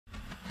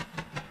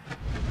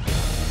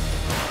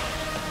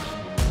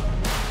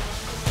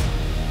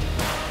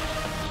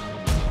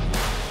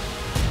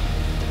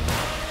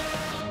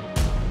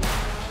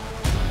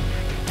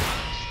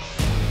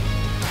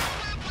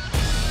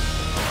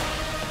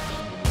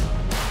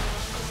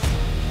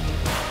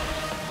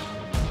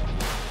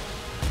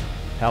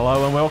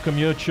Hello and welcome.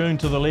 You're tuned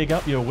to The Leg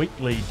Up, your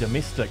weekly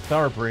domestic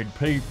thoroughbred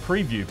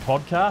preview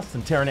podcast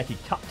and Taranaki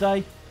Cup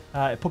Day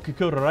at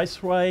Pukekura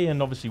Raceway,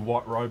 and obviously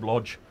White Robe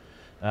Lodge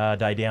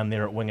day down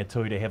there at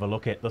Wingatū to have a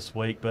look at this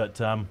week.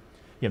 But I'm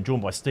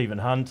joined by Stephen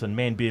Hunt and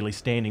man barely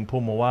standing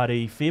Paul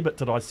Mawadi. Fair bit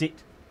to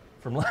dissect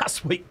from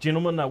last week,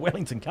 gentlemen.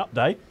 Wellington Cup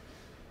Day.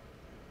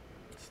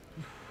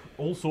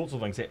 All sorts of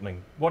things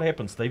happening. What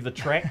happened, Steve? The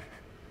track?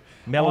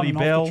 Melody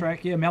Bell? The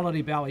track, yeah.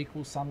 Melody Bell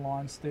equals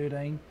Sunlines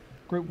 13.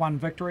 Group 1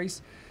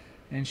 victories.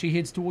 And she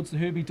heads towards the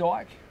Herbie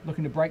Dyke,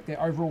 looking to break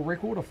their overall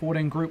record of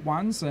 14 Group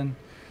 1s. And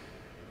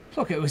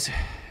look, it was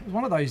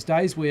one of those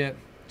days where,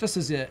 just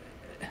as a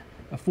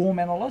form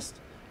analyst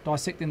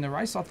dissecting the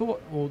race, I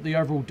thought, or the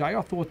overall day,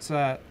 I thought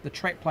the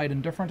track played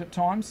indifferent at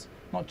times.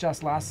 Not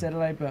just last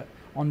Saturday, but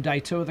on day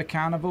 2 of the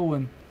carnival.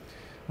 And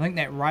I think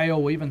that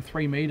rail, even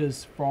 3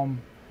 metres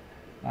from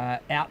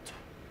out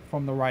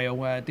from the rail,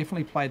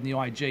 definitely played in the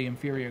IG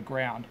inferior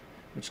ground,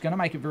 which is going to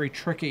make it very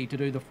tricky to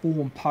do the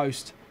form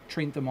post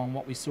Trentham on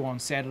what we saw on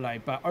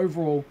Saturday. But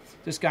overall,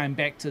 just going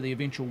back to the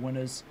eventual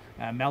winners,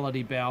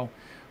 Melody Bell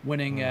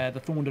winning the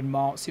Thorndon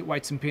Mile, set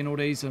weights and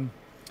penalties, and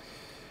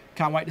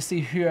can't wait to see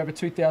her over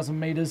 2,000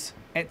 metres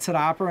at Te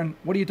Rapa. And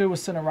what do you do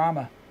with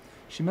Cinerama?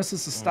 She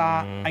misses the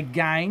start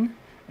again.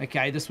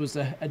 Okay, this was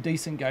a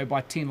decent go by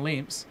 10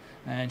 lengths,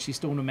 and she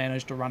still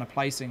managed to run a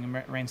placing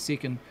and ran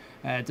second,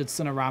 did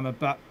Cinerama.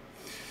 But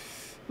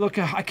look,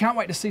 I can't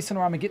wait to see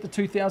Cinerama get to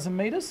 2,000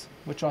 metres,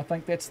 which I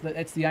think that's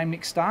the aim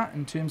next start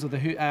in terms of the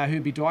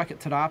Herbie Dyke at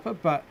Te Rapa.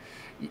 But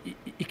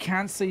you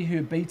can't see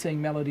her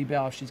beating Melody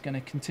Bell if she's going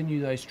to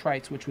continue those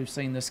traits which we've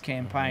seen this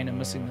campaign and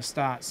missing the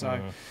start. So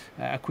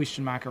a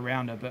question mark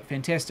around her. But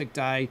fantastic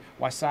day.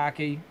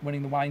 Waisake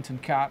winning the Wellington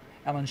Cup.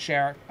 Alan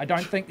Sharrock. I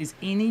don't think there's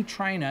any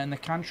trainer in the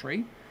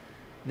country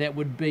that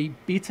would be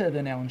better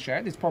than Alan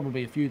Sharrock. There's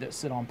probably a few that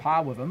sit on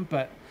par with him,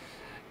 but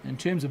in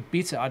terms of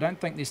better, I don't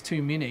think there's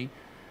too many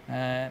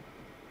than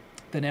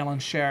Alan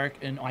Sharrock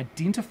in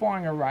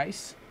identifying a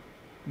race,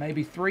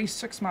 maybe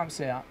 3-6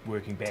 months out,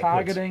 working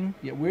backwards.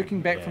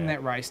 Working back from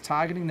that race,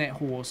 targeting that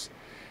horse,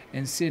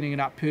 and setting it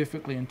up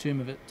perfectly in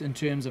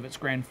terms of its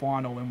grand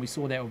final. And we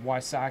saw that with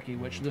Waisake,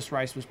 which this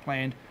race was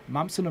planned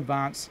months in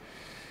advance.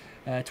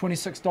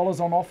 $26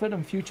 on offer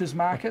in futures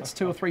markets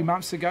 2 or 3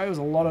 months ago. There was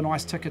a lot of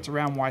nice tickets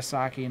around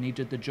Waisake, and he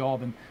did the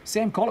job. And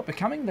Sam Collett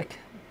becoming the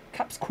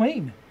Cup's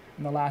queen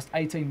in the last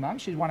 18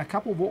 months. She's won a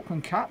couple of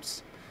Auckland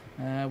Cups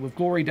with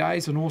Glory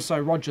Days, and also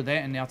Roger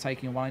that, and now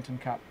taking a Wellington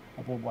Cup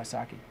aboard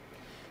Waisake.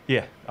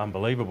 Yeah,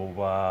 unbelievable.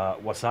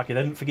 Waisake, they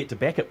didn't forget to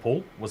back it,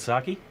 Paul,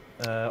 Waisake,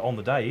 on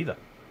the day either.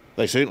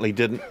 They certainly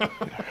didn't,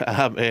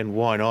 and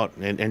why not?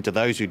 And to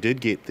those who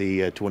did get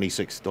the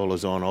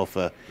 $26 on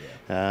offer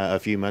a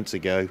few months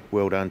ago,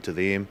 well done to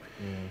them.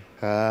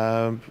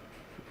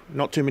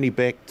 Not too many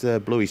backed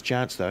Bluey's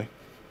chance, though.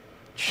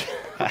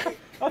 I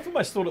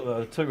almost thought at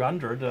the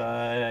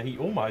 200 he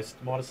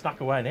almost might have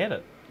snuck away and had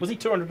it. Was he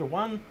 200 to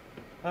 1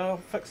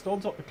 fixed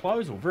odds up to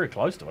close, or very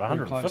close to it?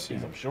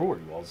 150s, I'm sure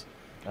he was.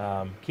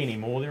 Kenny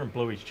Moore there and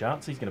Bluey's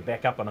chance. He's going to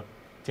back up on a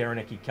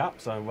Taranaki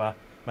Cup, so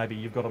maybe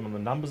you've got him in the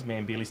numbers,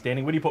 man barely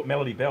standing. Where do you put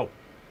Melody Bell?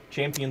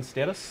 Champion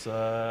status,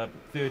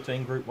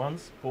 13 Group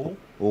 1s, Paul?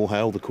 All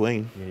hail the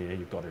Queen. Yeah,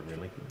 you've got it,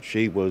 really.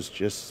 She was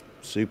just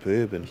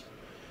superb,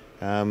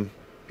 and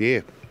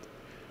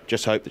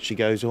just hope that she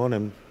goes on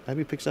and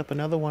maybe picks up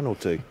another one or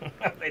two.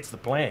 That's the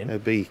plan.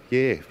 It'd be,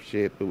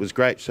 it was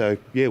great. So,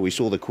 we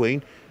saw the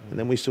Queen, and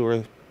then we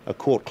saw a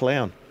court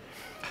clown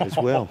as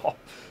well.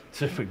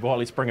 Terrific. Well,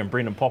 let's bring in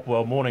Brendan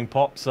Popwell. Morning,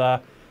 Pops.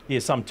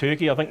 Some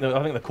turkey. I think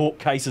the court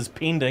case is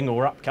pending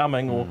or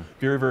upcoming or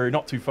very, very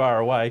not too far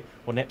away.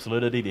 What an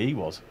absolute idiot he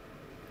was.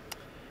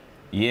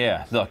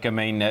 Yeah, look, I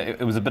mean,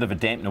 it was a bit of a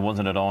dampener,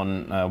 wasn't it,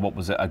 on what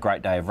was a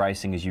great day of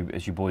racing, as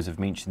you boys have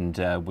mentioned,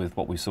 with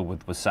what we saw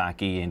with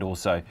Waisake, and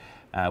also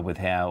with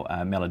how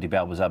Melody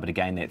Bell was able to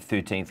gain that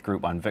 13th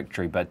Group 1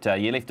 victory. But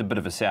left a bit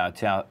of a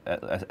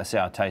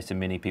sour taste in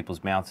many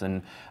people's mouths,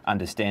 and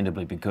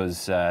understandably,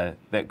 because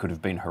that could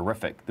have been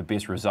horrific. The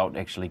best result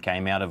actually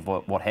came out of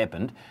what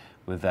happened,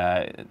 with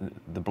the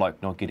bloke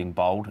not getting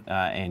bowled,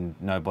 and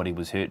nobody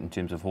was hurt in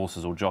terms of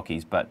horses or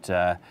jockeys. But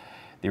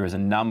there is a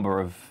number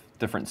of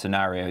different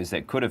scenarios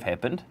that could have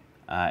happened,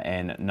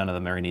 and none of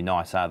them are any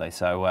nice, are they?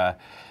 So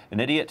an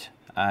idiot,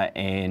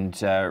 and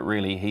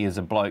really he is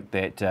a bloke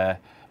that,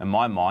 in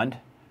my mind,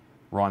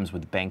 rhymes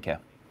with banker.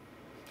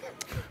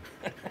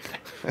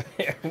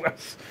 Yeah,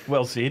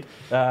 well said.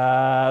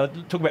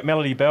 Talk about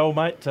Melody Bell,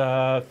 mate.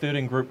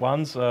 13 Group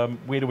 1s.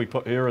 Where do we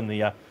put her in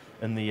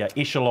the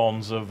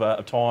echelons of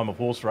time of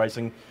horse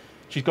racing?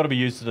 She's got to be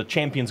used. The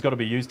champion's got to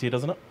be used here,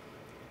 doesn't it?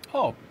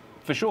 Oh,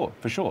 for sure.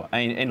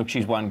 And look,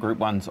 she's won Group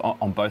 1s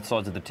on both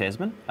sides of the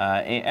Tasman.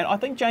 And I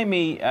think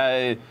Jamie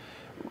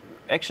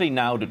actually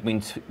nailed it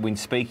when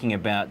speaking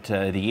about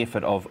the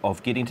effort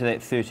of getting to that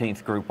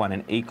 13th Group 1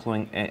 and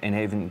equaling and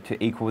having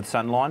to equal with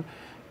Sunline.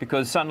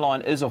 Because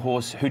Sunline is a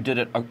horse who did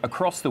it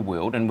across the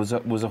world and was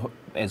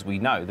as we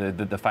know,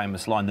 the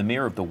famous line, the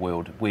mare of the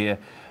world, where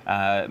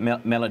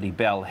Melody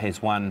Bell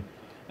has won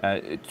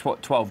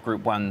 12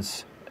 Group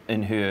 1s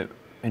in her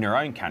in her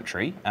own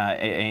country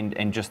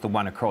and just the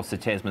one across the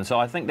Tasman. So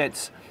I think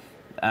that's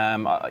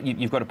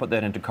you've got to put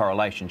that into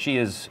correlation. She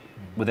is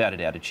without a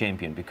doubt a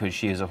champion because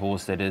she is a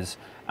horse that is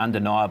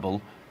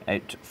undeniable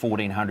at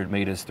 1,400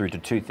 metres through to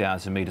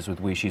 2,000 metres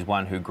with where she's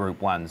won her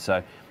Group 1.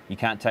 So you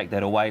can't take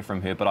that away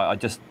from her. But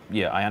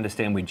I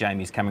understand where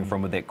Jamie's coming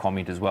from with that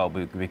comment as well,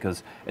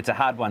 because it's a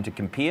hard one to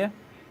compare.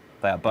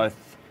 They are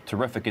both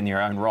terrific in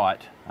their own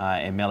right,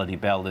 and Melody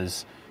Belle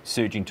is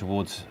surging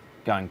towards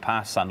going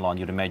past Sunline,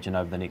 you'd imagine,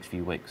 over the next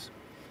few weeks.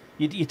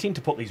 You tend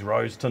to put these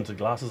rose-tinted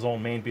glasses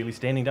on, man, barely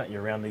standing, don't you,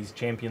 around these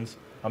champions?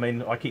 I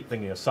mean, I keep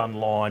thinking of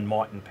Sunline,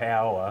 Might and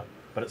Power,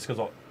 but it's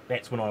because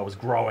that's when I was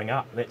growing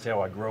up. That's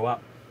how I grew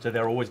up. So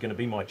they're always going to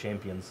be my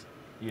champions.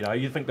 You know,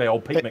 you think the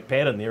old Pete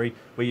McPadden there,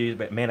 we use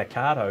about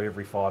Manicato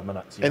every 5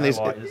 minutes.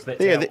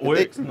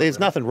 There's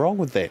nothing wrong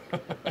with that.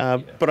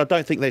 But I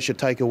don't think that should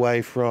take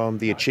away from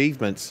the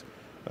achievements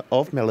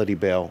of Melody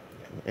Belle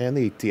and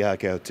the Te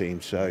Akau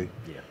team. So,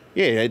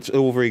 yeah, it's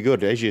all very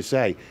good. As you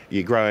say,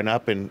 you're growing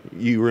up and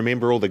you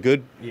remember all the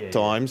good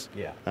times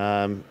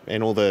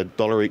and all the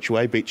dollar each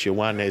way bets you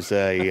won as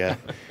a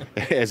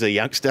as a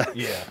youngster.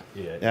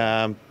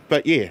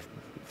 But, yeah.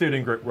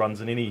 13 group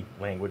runs in any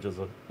language is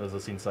a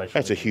sensation.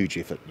 That's a huge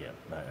effort. Yeah,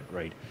 no,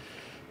 agreed.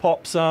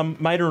 Pops,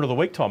 Maiden of the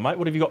Week time, mate.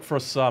 What have you got for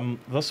us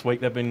this week?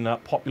 They've been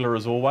popular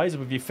as always.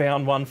 Have you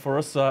found one for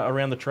us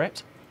around the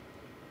traps?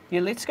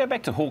 Yeah, let's go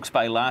back to Hawke's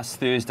Bay last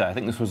Thursday. I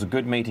think this was a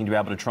good meeting to be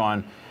able to try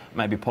and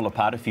maybe pull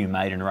apart a few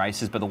maiden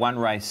races, but the one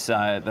race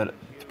that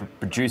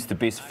produced the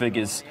best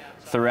figures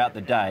throughout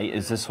the day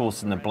is this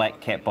horse in the black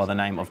cap by the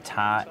name of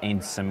Tar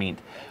and Cement.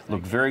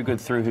 Looked very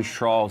good through his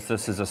trials.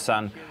 This is a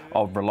son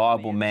of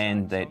Reliable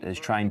Man that is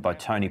trained by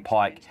Tony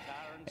Pike,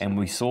 and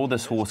we saw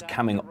this horse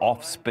coming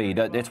off speed.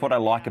 That's what I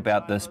like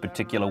about this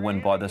particular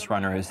win by this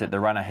runner, is that the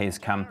runner has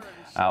come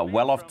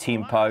well off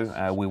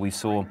tempo, where we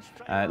saw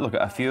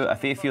a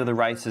fair few of the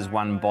races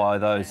won by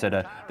those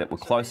that were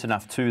close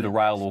enough to the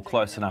rail or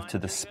close enough to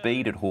the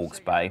speed at Hawke's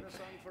Bay,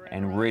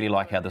 and really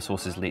like how this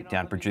horse has let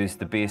down, produced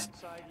the best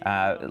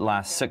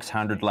last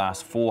 600,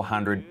 last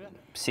 400,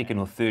 second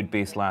or third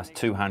best last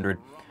 200,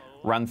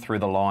 run through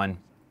the line.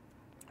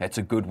 That's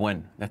a good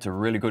win. That's a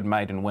really good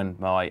maiden win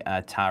by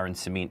Tar and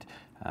Cement.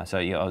 So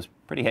yeah, I was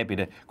pretty happy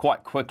to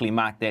quite quickly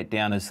mark that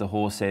down as the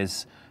horse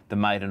as the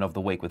maiden of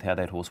the week with how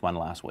that horse won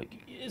last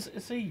week.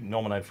 Is he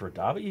nominated for a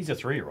derby? He's a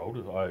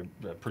 3-year-old, I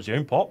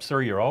presume. Pops,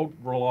 3-year-old,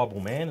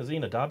 Reliable Man. Is he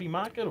in a derby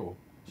market or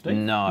Steve?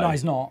 No,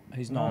 he's not.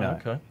 He's not. No.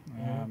 Okay.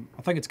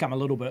 I think it's come a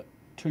little bit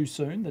too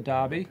soon, the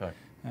derby. Okay.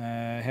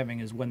 Having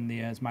his win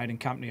there, his maiden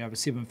company over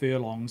 7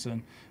 furlongs,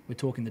 and we're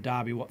talking the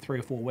derby, 3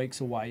 or 4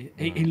 weeks away.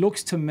 He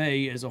looks to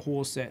me as a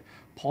horse that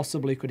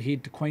possibly could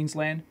head to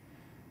Queensland.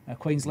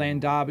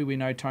 Queensland derby, we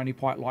know Tony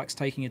Pike likes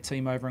taking a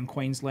team over in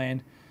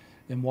Queensland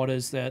in what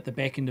is the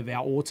back end of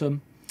our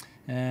autumn.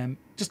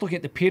 Just looking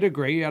at the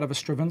pedigree out of a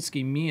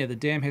Stravinsky mare, the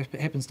dam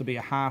happens to be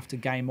a half to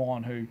Game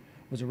On, who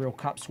was a real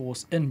Cups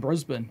horse in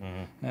Brisbane,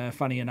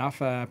 funny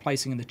enough,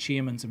 placing in the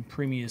Chairman's and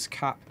Premier's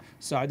Cup.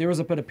 So there is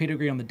a bit of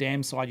pedigree on the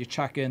dam side. You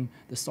chuck in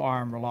the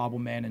Siren Reliable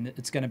Man, and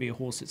it's going to be a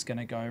horse that's going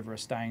to go over a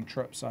staying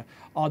trip. So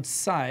I'd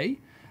say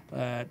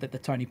that the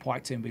Tony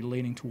Pike team will be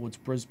leaning towards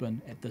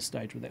Brisbane at this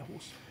stage with that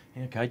horse.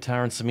 Okay,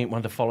 Tar and Cement,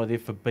 one to follow there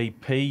for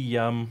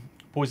BP.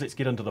 Boys, let's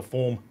get into the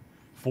form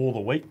for the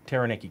week.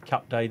 Taranaki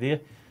Cup Day there,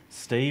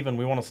 Steve, and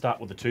we want to start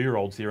with the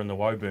 2-year-olds there in the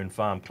Woburn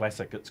Farm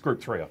Classic. It's Group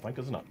 3, I think,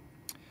 isn't it?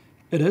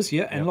 It is,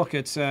 yeah. And look,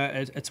 it's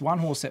one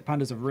horse that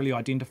punters have really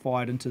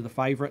identified into the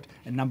favourite,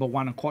 and number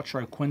 1 in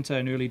Quattro Quinta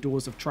in early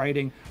doors of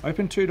trading.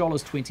 Open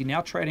 $2.20,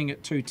 now trading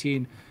at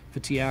 $2.10 for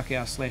Te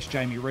Akau /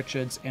 Jamie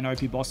Richards and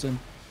Opie Bosson.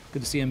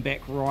 Good to see him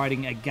back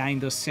riding again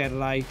this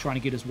Saturday, trying to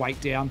get his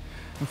weight down.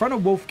 In front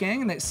of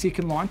Wolfgang in that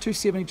second line,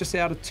 270 just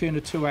out of turn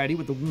to 280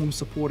 with the warm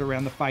support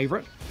around the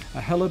favourite.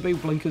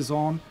 Hillaby blinkers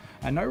on.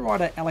 No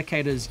rider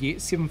allocators yet,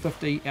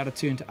 $7.50 out of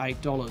turn to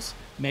 $8.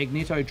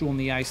 Magneto drawn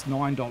the ace,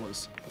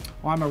 $9.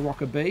 I'm a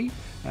Rocker B,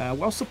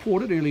 well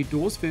supported early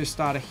doors. First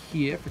starter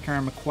here for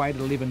Karen McQuaid at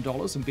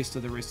 $11, and best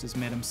of the rest is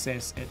Madam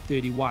Sass at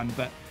 $31.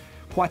 But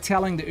quite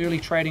telling, the early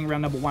trading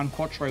around number 1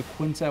 Quattro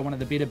Quinta, one of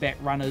the better back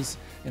runners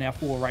in our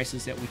 4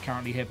 races that we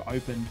currently have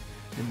opened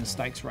in the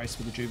stakes race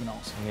for the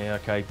juveniles. Yeah,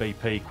 okay,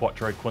 BP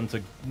Quattro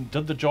Quinta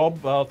did the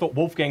job. I thought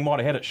Wolfgang might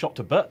have had it shot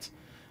to bits.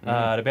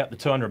 At about the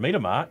 200-metre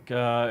mark.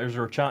 Is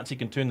there a chance he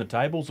can turn the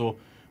tables, or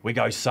we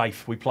go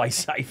safe, we play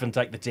safe and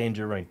take the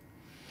tangerine?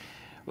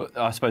 Well,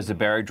 I suppose the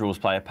barrier draws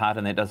play a part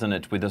in that, doesn't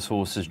it? Where this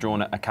horse has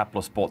drawn a couple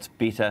of spots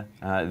better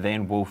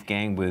than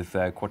Wolfgang, with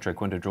Quattro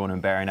Quinta drawn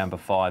in barrier number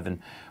 5 and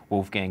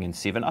Wolfgang in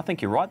 7. I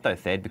think you're right though,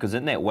 Thad, because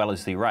in that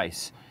Wellesley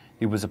race,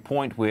 there was a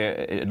point where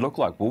it looked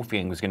like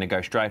Wolfgang was going to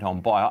go straight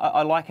on by.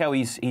 I like how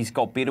he's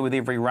got better with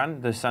every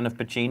run, the son of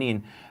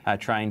Pacini, and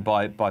trained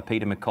by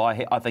Peter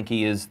Mackay. I think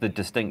he is the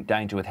distinct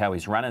danger with how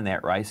he's running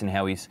that race and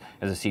how he's,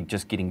 as I said,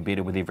 just getting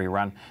better with every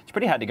run. It's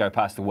pretty hard to go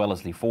past the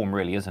Wellesley form,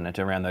 really, isn't it,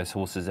 around those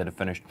horses that have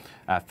finished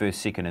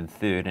first, second and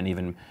third, and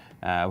even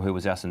who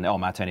was us, and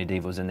Martoni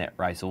Diva was in that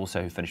race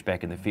also, who finished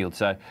back in the field.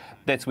 So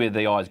that's where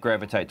the eyes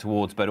gravitate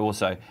towards, but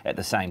also at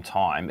the same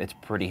time, it's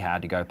pretty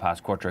hard to go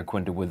past Quattro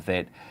Quinta with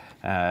that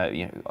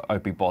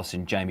Opie Boss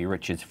and Jamie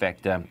Richards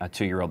factor, a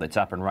 2-year-old that's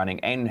up and running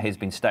and has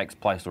been stakes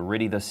placed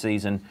already this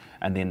season,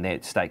 and then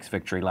that stakes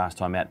victory last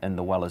time out in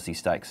the Wellesley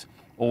Stakes.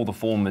 All the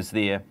form is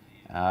there.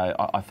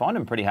 I find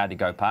him pretty hard to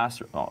go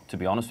past, to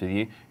be honest with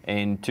you,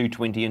 and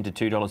 $2.20 into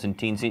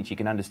 $2.10, you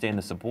can understand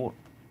the support.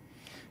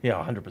 Yeah,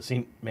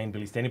 100%, man,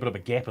 Billy Stanley. Bit of a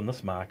gap in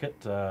this market,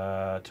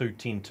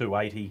 $2.10,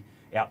 $2.80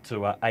 out to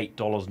 $8,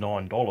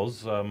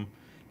 $9.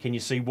 Can you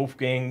see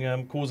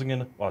Wolfgang causing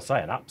an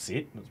upset?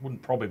 It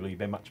wouldn't probably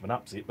be much of an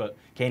upset, but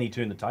can he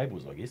turn the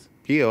tables, I guess?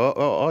 Yeah,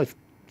 I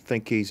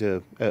think he's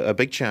a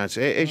big chance.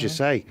 As you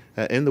say,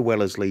 in the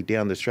Wellesley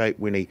down the straight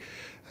when he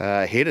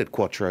headed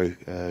Quattro.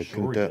 I'm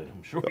sure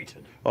he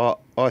did.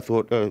 I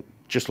thought,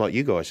 just like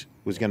you guys,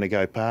 was going to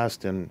go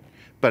past,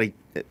 but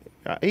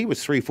he was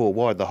 3-4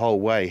 wide the whole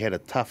way, had a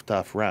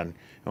tough run,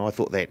 and I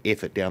thought that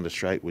effort down the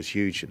straight was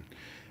huge.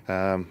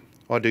 And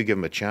I do give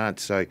him a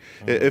chance. So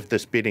if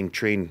this betting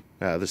trend,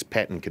 this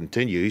pattern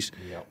continues,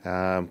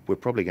 we're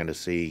probably going to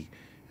see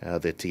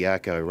the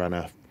Tiako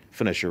runner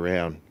finish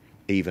around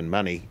even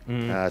money.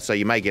 So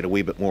you may get a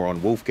wee bit more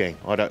on Wolfgang.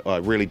 I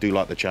really do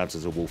like the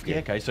chances of Wolfgang.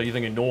 Yeah, okay, so you're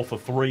thinking north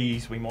of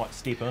 3s, we might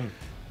step in.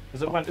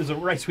 Is it a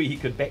race where you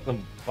could back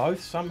them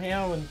both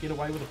somehow and get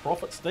away with a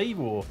profit, Steve,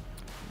 or...?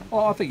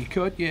 Oh, I think you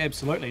could, yeah,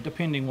 absolutely,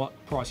 depending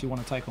what price you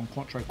want to take on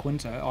Quattro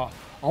Quinta.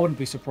 I wouldn't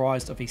be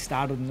surprised if he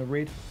started in the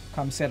red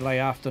come Saturday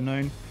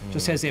afternoon.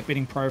 Just has that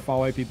betting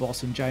profile, Opie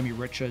Boss and Jamie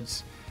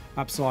Richards,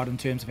 upside in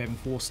terms of having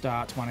 4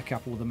 starts, won a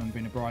couple of them and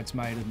been a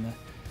bridesmaid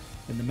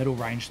in the middle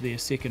range there,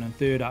 2nd and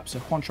 3rd up. So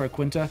Quattro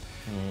Quinta.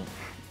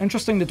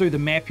 Interesting to do the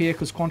map here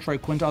because Quattro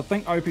Quinta, I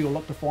think Opie will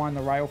look to find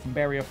the rail from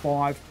barrier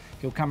 5.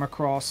 He'll come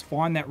across,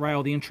 find that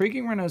rail. The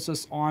intriguing runner is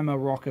this I'm a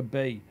Rocker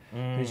B,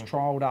 who's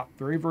trialled up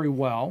very, very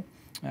well.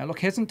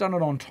 Look, hasn't done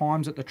it on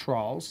times at the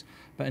trials,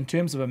 but in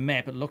terms of a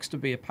map, it looks to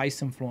be a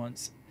pace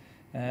influence,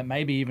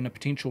 maybe even a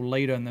potential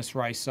leader in this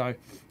race. So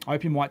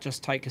Opie might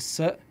just take a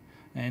sit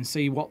and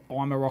see what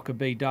I'm a Rocker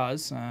B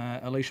does.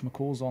 Alicia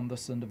McCall's on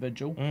this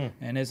individual,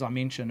 and as I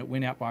mentioned, it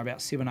went out by about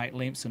 7-8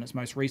 lengths in its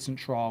most recent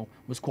trial,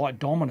 was quite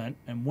dominant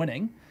in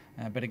winning,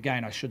 but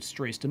again, I should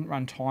stress, didn't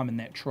run time in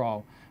that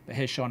trial, but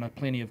has shown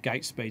plenty of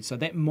gate speed. So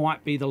that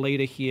might be the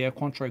leader here.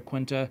 Quattro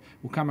Quinta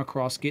will come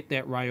across, get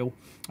that rail.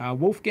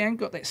 Wolfgang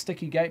got that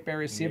sticky gate,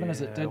 barrier 7,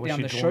 as it did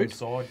down the chute.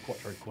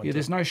 Yeah,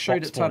 there's no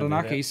chute at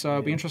Taranaki, so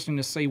it'll be interesting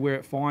to see where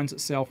it finds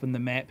itself in the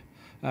map.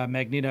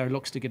 Magneto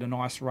looks to get a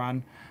nice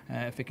run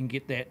if it can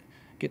get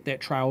that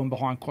trail in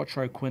behind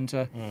Quattro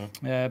Quinta.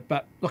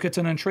 But look, it's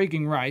an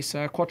intriguing race.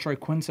 Quattro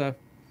Quinta,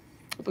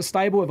 the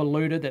stable have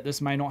alluded that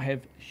this may not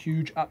have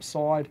huge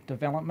upside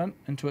development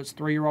into its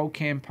 3-year-old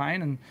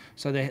campaign, and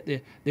so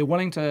they're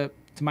willing to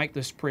make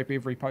this prep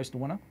every poster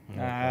winner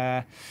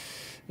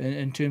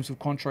in terms of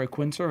Quattro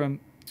Quinta. And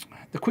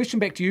the question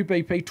back to you,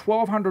 BP,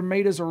 1,200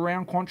 metres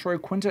around Quattro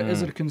Quinta,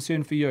 is it a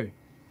concern for you?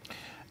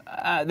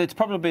 That's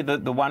probably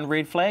the one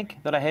red flag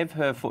that I have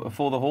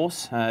for the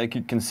horse,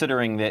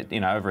 considering that,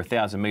 over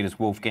 1,000 metres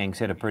Wolfgang's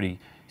had a pretty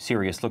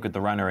serious look at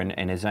the runner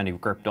and has only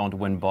gripped on to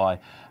win by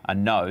a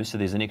nose, so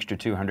there's an extra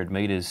 200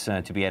 metres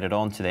to be added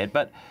on to that.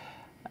 But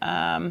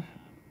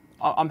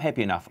I'm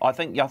happy enough. I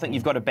think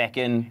you've got to back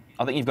in.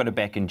 I think you've got to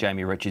back in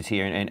Jamie Richards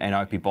here and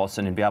Opie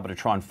Bosson and be able to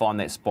try and find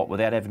that spot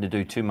without having to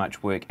do too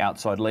much work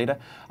outside leader.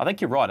 I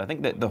think you're right. I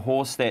think that the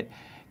horse that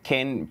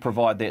can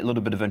provide that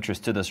little bit of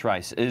interest to this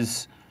race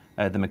is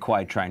the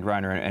McQuaid trained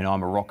runner, and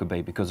I'm a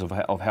Rockaby because of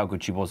how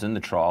good she was in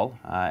the trial.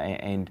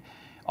 And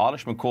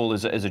Eilish McCall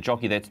is a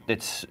jockey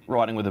that's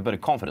riding with a bit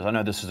of confidence. I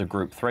know this is a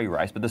Group 3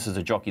 race, but this is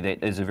a jockey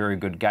that is a very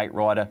good gate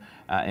rider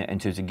in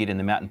terms of getting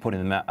them out and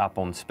putting them up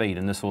on speed.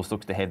 And this horse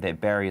looks to have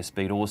that barrier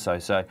speed also.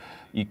 So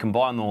you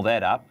combine all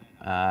that up,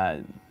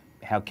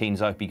 how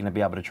keen's Opie going to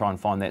be able to try and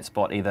find that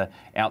spot, either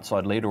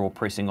outside leader or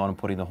pressing on and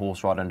putting the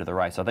horse right into the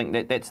race? I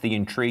think that's the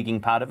intriguing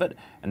part of it,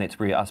 and that's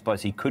where I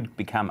suppose he could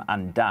become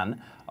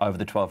undone over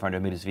the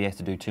 1,200 metres if he has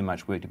to do too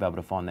much work to be able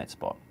to find that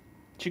spot.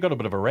 She got a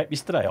bit of a rap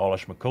yesterday,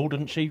 Eilish McCall,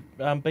 didn't she,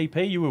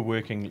 BP? You were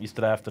working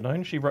yesterday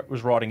afternoon. She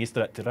was riding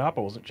yesterday at Te Rapa,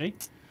 wasn't she?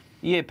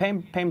 Yeah,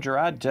 Pam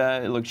Gerard,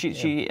 look,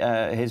 she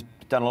has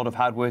done a lot of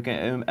hard work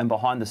and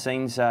behind the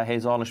scenes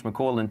has Eilish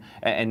McCall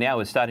and now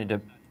is starting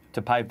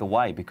to pave the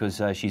way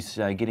because she's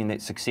getting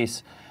that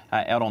success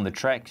out on the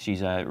track.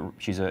 She's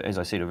as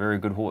I said, a very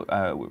good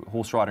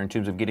horse rider in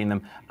terms of getting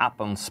them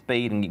up on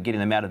speed and getting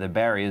them out of the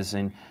barriers,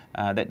 and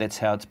that's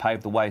how it's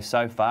paved the way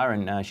so far,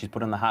 and she's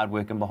put in the hard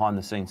work and behind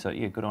the scenes, so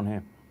yeah, good on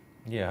her.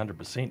 Yeah,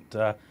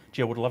 100%.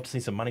 Gee, I would love to see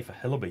some money for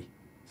Hillaby,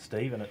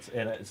 Steve, and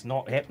it's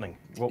not happening.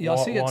 I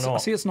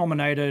see it's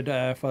nominated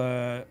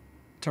for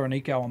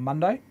Taranaki on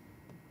Monday,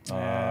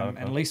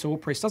 and Lisa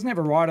Allpress doesn't have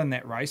a ride in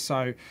that race,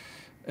 so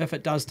if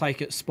it does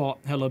take its spot,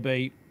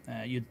 Hillaby,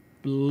 you'd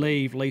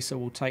believe Lisa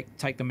will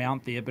take the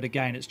mount there, but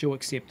again, it's still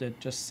accepted.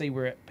 Just see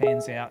where it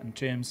pans out in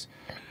terms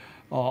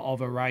of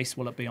a race.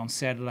 Will it be on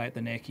Saturday at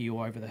the Naki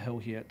or over the hill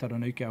here at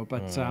Taranaki?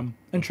 But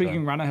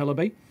intriguing runner,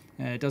 Hillaby.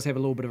 It does have a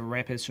little bit of a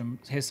wrap, has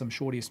some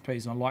short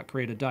SPs, and I like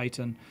career to date.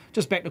 And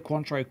just back to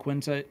Quattro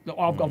Quinta,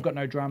 I've got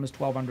no dramas,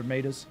 1,200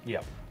 metres.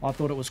 Yeah. I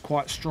thought it was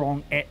quite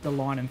strong at the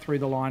line and through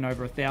the line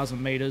over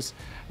 1,000 metres.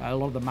 A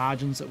lot of the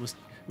margins it was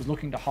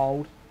looking to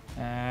hold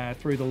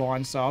through the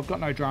line. So I've got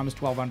no dramas,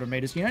 1,200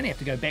 metres. You only have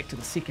to go back to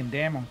the second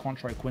dam on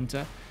Quattro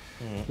Quinta.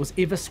 Was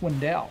Eva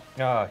Swindell.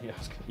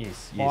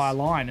 Yes. By a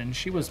line, and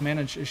she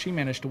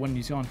managed to win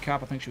New Zealand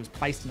Cup. I think she was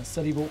placed in a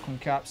City of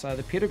Auckland Cup. So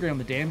the pedigree on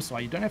the dam side,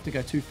 you don't have to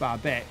go too far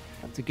back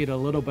to get a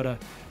little bit of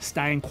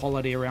staying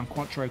quality around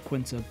Quattro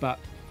Quinta. But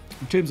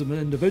in terms of an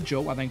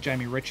individual, I think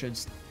Jamie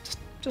Richards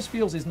just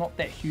feels there's not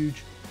that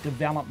huge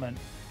development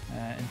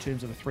in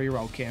terms of a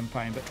 3-year-old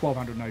campaign. But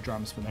 1,200, no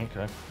dramas for me.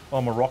 Okay.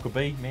 I'm a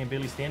Rockaby, man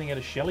barely standing out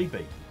of Shelley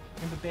B.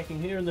 Remember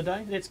backing her in the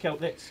day? That's Karen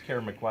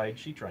McQuaid.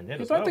 She trained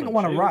that. I don't think it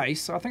won a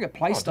race. I think it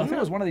placed. I think it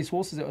was one of these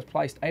horses that was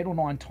placed 8 or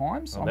 9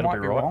 times. I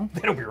might be wrong.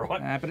 That'll be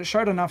right. But it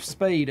showed enough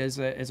speed as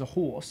a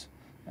horse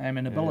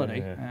and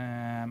ability.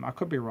 I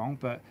could be wrong,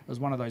 but it was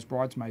one of those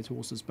bridesmaids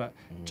horses. But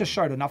just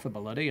showed enough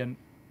ability, and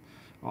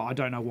I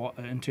don't know what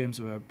in terms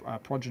of a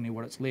progeny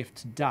what it's left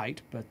to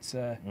date. But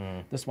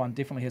this one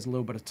definitely has a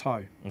little bit of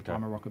toe. Okay.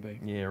 I'm a Rockaby.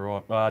 Yeah,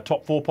 right.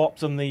 Top 4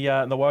 pops in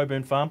the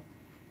Woburn Farm.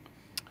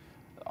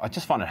 I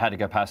just find it hard to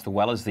go past the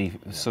Wellers, the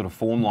sort of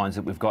form lines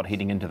that we've got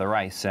heading into the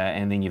race,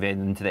 and then you've added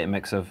into that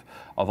mix of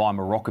I'm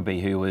a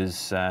Rockaby, who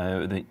is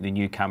the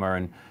newcomer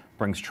and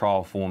brings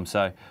trial form.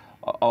 So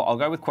I'll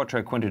go with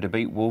Quattro Quinta to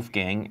beat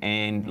Wolfgang,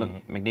 and look,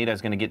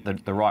 Magneto's going to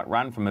get the right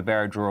run from a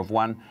barrier draw of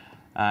 1,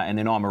 and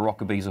then I'm a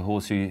Rockaby's a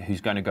horse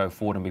who's going to go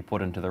forward and be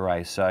put into the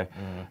race. So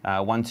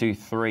 1, 2,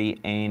 3,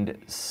 and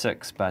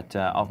 6, but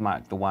I've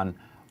marked the 1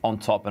 on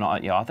top, and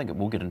I think it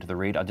will get into the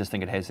red. I just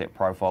think it has that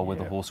profile where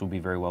the horse will be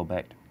very well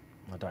backed.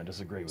 I don't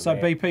disagree with that.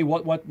 So BP,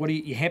 what are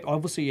you happy?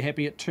 Obviously, you're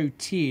happy at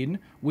 210.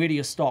 Where do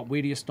you stop?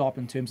 Where do you stop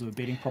in terms of a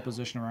betting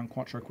proposition around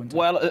Quattro Quinta?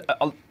 Well,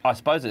 I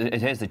suppose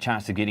it has the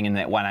chance of getting in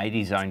that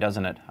 180 zone,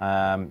 doesn't it?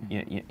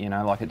 You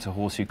know, like it's a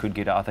horse who could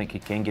get. I think he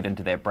can get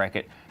into that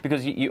bracket,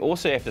 because you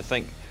also have to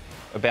think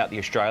about the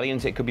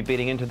Australians that could be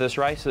betting into this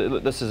race.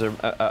 This is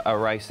a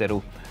race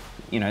that'll,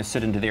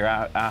 sit into their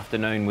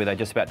afternoon where they're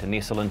just about to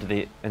nestle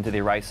into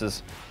their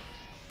races.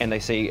 And they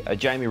see a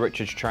Jamie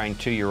Richards trained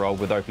 2-year-old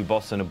with Opie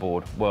Boston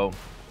aboard. Well,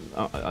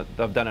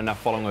 I've done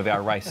enough following of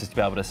our races to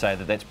be able to say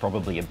that that's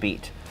probably a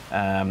bet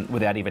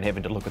without even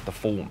having to look at the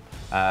form.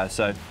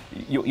 So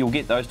you'll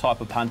get those type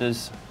of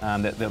punters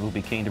that will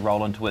be keen to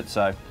roll into it.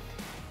 So,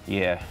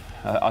 yeah,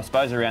 I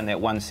suppose around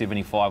that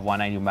 175,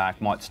 180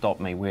 mark might stop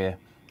me, where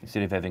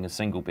instead of having a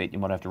single bet, you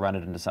might have to run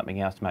it into something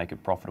else to make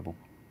it profitable.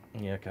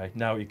 Yeah, okay.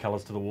 Nail your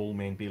colours to the wall,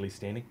 man barely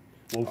standing.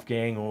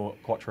 Wolfgang or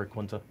Quattro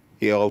Quinta?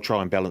 Yeah, I'll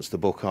try and balance the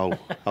book. I'll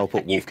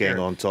put Wolfgang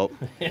on top.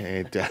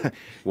 And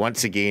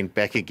once again,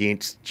 back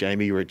against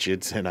Jamie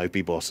Richards and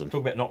Opie Boston.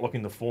 Talk about not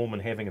looking the form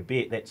and having a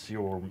bet. That's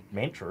your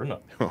mantra, isn't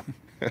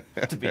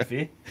it? To be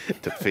fair.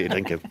 To fair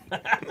dinkum.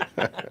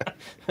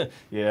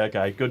 Yeah,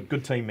 okay.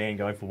 Good team, man,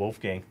 going for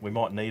Wolfgang. We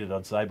might need it,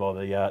 I'd say, by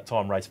the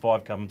time race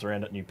 5 comes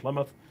around at New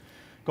Plymouth.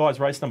 Guys,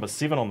 race number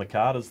 7 on the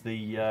card is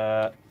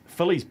the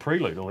Fillies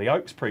Prelude, or the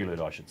Oaks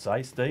Prelude, I should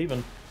say, Steve.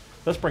 And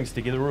this brings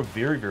together a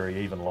very,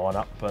 very even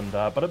lineup, and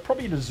but it's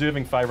probably a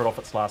deserving favourite off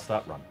its last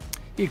start run.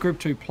 Yeah, Group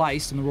 2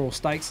 placed in the Royal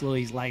Stakes,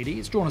 Lily's Lady.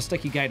 It's drawn a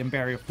sticky gate in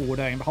barrier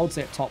 14, but holds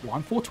that top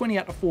line. 420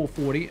 out to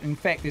 440. In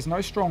fact, there's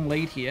no strong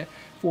lead here.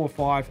 4 or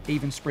 5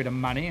 even spread of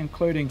money,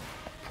 including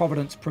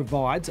Providence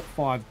Provides at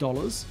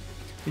 $5.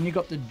 Then you've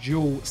got the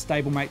dual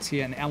stablemates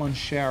here in Alan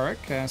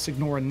Sharrock,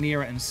 Signora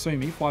Nera and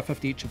Sumi,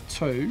 $5.50 each of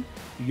 2.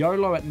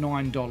 YOLO at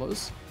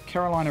 $9.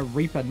 Carolina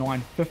Reaper,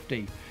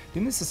 $9.50.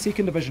 Then there's the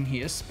second division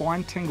here.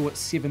 Spine Tingle at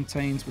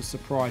 17s would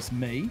surprise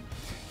me.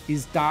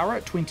 Is Dara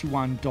at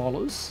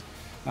 $21.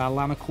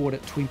 Lana Court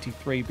at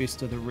 23,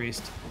 best of the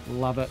rest.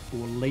 Love it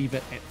or leave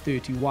it at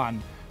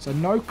 31. So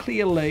no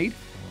clear lead.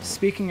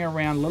 Specking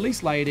around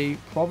Lily's Lady,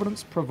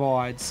 Providence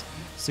Provides,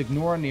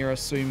 Signora Nera,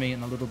 Sumi,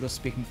 and a little bit of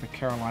specking for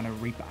Carolina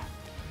Reaper.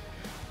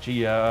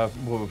 Gee,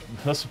 well,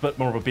 this is a bit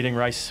more of a betting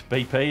race,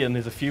 BP, and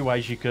there's a few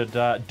ways you could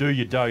do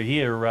your dough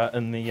here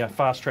in the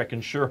Fast Track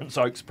Insurance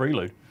Oaks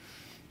Prelude.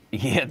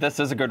 Yeah, this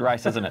is a good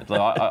race, isn't it?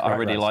 I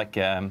really race. like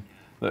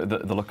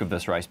the look of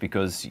this race,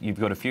 because you've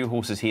got a few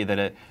horses here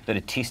that are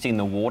testing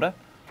the water,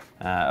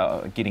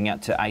 getting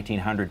out to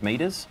 1,800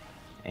 metres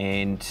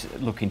and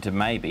looking to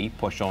maybe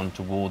push on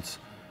towards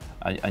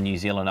a New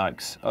Zealand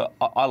Oaks.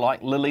 I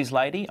like Lily's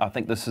Lady. I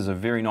think this is a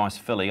very nice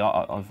filly.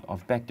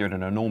 I've backed her at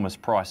an enormous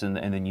price in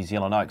the New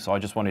Zealand Oaks, so I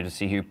just wanted to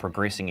see her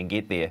progressing and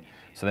get there,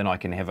 so then I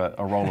can have a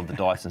roll of the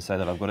dice and say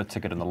that I've got a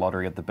ticket in the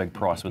lottery at the big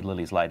price with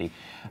Lily's Lady.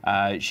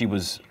 I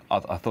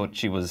thought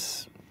she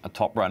was a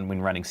top run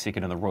when running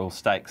second in the Royal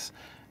Stakes,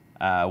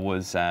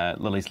 was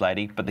Lily's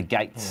Lady, but the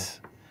gates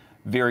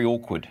very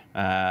awkward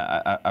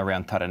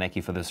around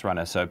Taranaki for this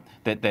runner, so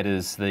that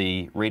is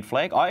the red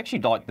flag. I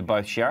actually like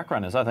both Sharrock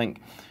runners. I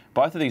think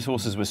both of these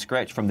horses were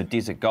scratched from the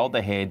Desert Gold.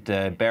 They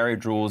had barrier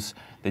draws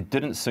that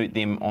didn't suit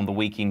them on the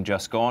weekend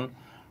just gone.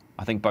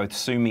 I think both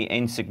Sumi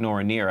and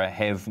Signora Nera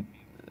have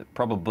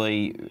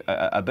probably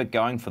a bit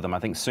going for them. I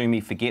think Sumi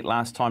Forget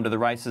last time to the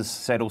races,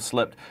 saddle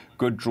slipped.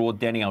 Good draw,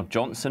 Danielle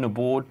Johnson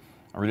aboard.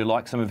 I really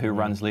like some of her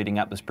runs leading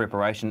up this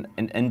preparation,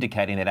 and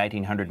indicating that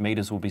 1800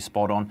 metres will be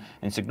spot on.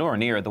 And Signora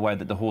Nera, the way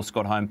that the horse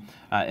got home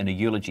in a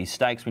Eulogy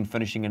Stakes when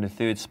finishing in a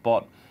 3rd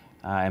spot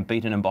and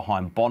beaten him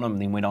behind Bonham,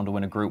 then went on to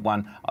win a Group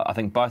 1. I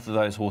think both of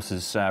those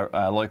horses,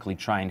 locally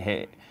trained,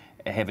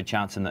 have a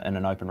chance in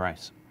an open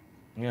race.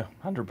 Yeah,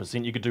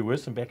 100%. You could do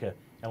worse than back a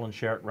Alan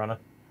Sharrock runner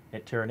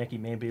at Taranaki,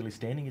 man barely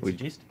standing, you'd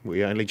suggest.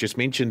 We only just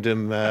mentioned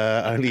him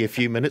only a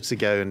few minutes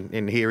ago,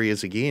 and here he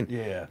is again.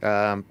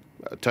 Yeah.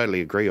 I totally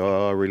agree.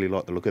 I really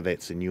like the look of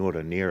that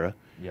Signora Nera.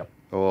 Yep.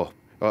 Oh,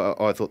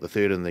 I thought the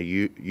 3rd in the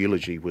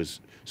Eulogy was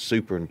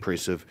super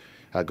impressive.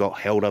 Got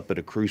held up at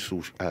a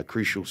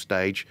crucial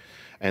stage,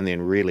 and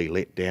then really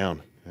let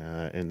down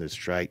in the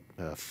straight,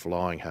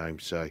 flying home.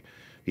 So,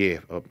 yeah,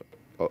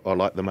 I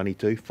like the money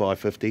too,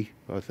 550,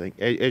 I think.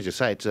 As you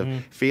say, it's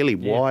a fairly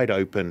wide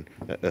open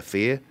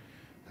affair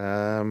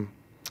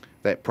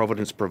that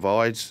Providence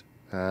provides.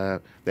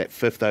 That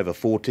 5th over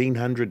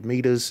 1,400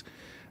 metres.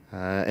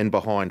 And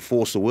behind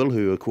Force of Will,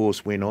 who of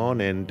course went on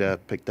and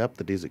picked up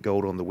the Desert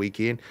Gold on the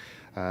weekend.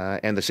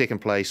 And the 2nd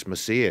place,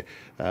 Messiah,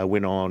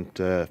 went on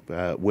to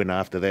win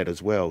after that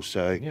as well.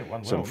 So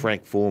some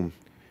frank form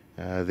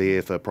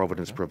there for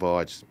Providence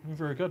provides.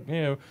 Very good.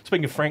 Yeah.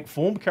 Speaking of frank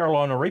form,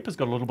 Carolina Reaper's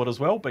got a little bit as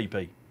well,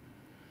 BP.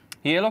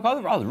 Yeah, look,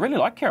 I really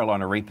like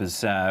Carolina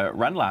Reaper's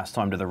run last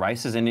time to the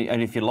races, and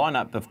if you line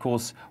up, of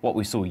course, what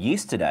we saw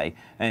yesterday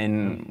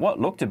and what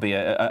looked to be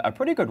a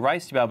pretty good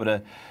race to be able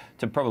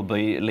to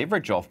probably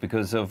leverage off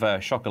because of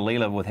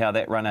Shokalila, with how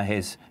that runner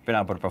has been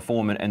able to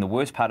perform in the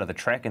worst part of the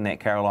track in that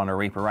Carolina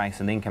Reaper race,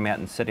 and then come out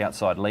and sit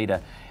outside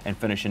leader and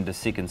finish into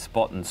 2nd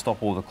spot and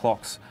stop all the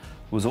clocks,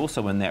 was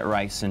also in that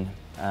race and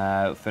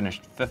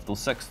finished 5th or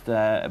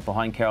 6th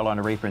behind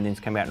Carolina Reaper, and then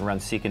come out and run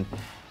 2nd.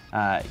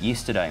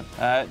 Yesterday.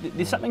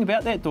 There's something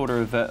about that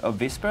daughter of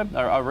Vesper.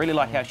 I really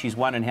like how she's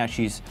won and how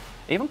she's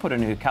even put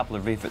in her couple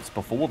of efforts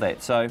before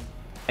that. So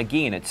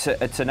again,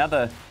 it's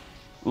another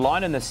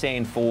line in the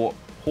sand for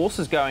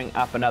horses going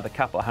up another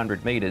couple of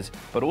 100 metres,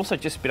 but also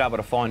just being able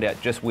to find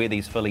out just where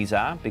these fillies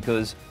are,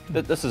 because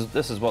this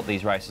is what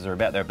these races are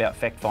about. They're about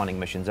fact-finding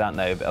missions, aren't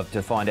they?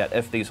 To find out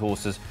if these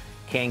horses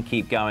can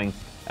keep going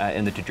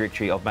in the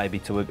trajectory of maybe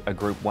to a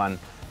Group 1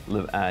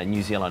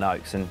 New Zealand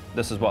Oaks, and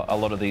this is what a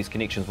lot of these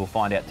connections will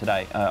find out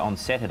today on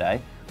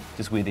Saturday,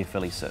 just where their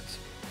filly sits.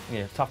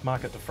 Yeah, tough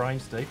market to frame,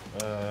 Steve,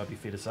 be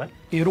fair to say.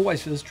 Yeah, it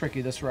always is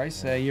tricky, this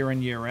race, year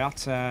in, year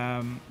out.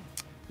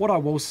 What I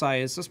will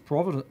say is this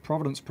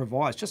Providence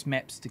provides just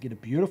maps to get a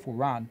beautiful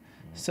run,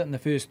 sit in the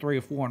first 3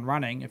 or 4 and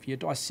running. If you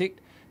dissect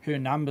her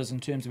numbers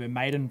in terms of her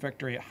maiden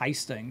victory at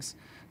Hastings,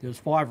 there was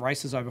 5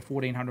 races over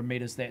 1,400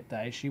 metres that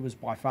day. She was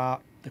by far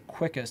the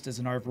quickest as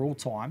an overall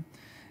time.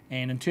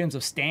 And in terms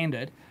of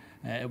standard,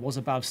 it was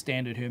above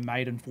standard, her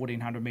maiden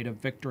 1,400 metre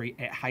victory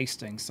at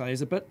Hastings. So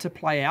there's a bit to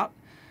play out.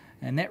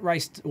 And that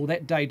race, or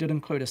that day, did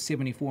include a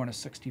 74 and a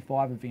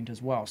 65 event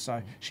as well.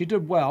 So she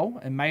did well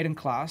in maiden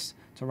class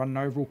to run an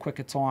overall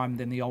quicker time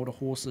than the older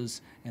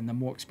horses and the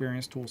more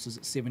experienced horses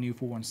at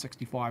 74 and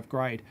 65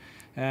 grade.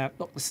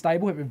 Look, the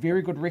stable have a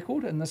very good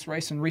record in this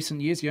race in recent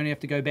years. You only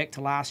have to go back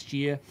to last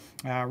year.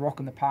 Rock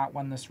in the Park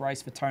won this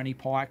race for Tony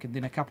Pike, and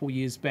then a couple of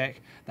years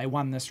back they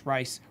won this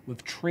race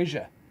with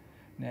Treasure.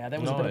 Now,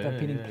 that was a bit of a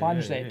betting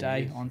plunge that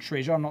day on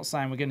Treasure. I'm not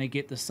saying we're going to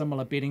get the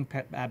similar betting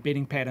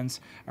patterns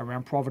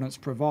around Providence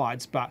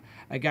provides, but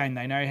again,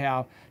 they know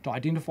how to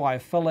identify a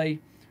filly,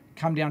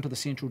 come down to the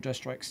central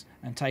districts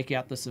and take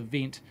out this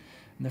event.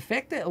 And the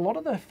fact that a lot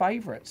of the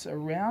favourites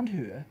around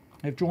her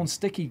have drawn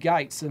sticky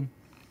gates, and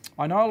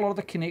I know a lot of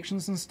the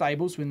connections and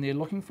stables, when they're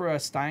looking for a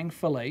staying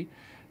filly,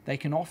 they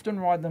can often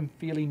ride them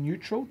fairly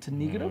neutral to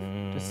negative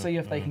to see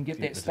if they can get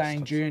that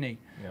staying journey.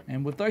 Yep.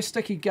 And with those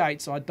sticky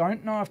gates, I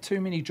don't know if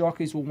too many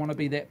jockeys will want to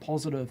be that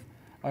positive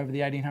over the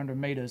 1,800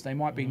 metres. They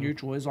might be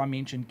neutral, as I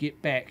mentioned, get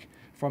back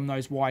from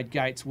those wide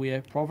gates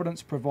where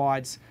Providence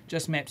provides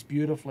just maps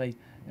beautifully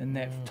in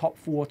that top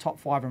 4, top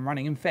 5 and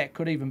running. In fact,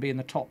 could even be in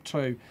the top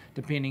 2,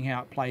 depending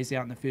how it plays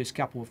out in the first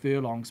couple of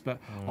furlongs. But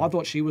I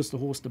thought she was the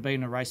horse to beat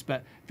in a race,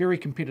 but very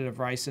competitive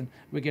race, and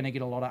we're going to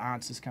get a lot of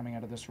answers coming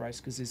out of this race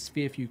because there's a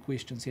fair few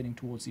questions heading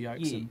towards the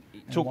Oaks. And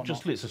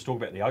let's just talk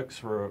about the Oaks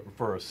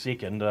for a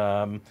second.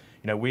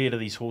 Where do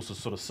these horses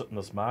sort of sit in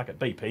this market?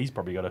 BP's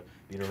probably got a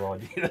better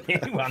idea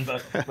than anyone,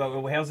 but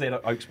how's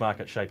that Oaks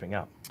market shaping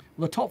up?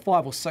 Well, the top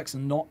 5 or 6 are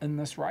not in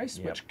this race,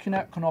 which can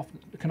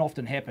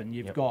often happen.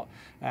 You've got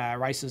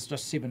races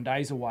just 7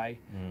 days away.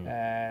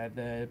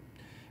 The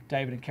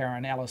David and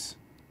Karen Ellis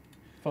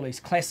Fillies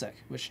Classic,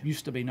 which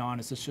used to be known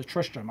as the Sir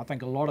Tristram. I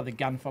think a lot of the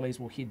gun fillies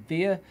will head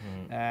there.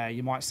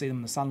 You might see them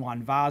in the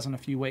Sunline Vase in a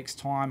few weeks'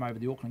 time over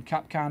the Auckland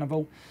Cup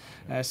Carnival.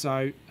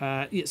 So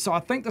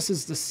I think this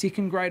is the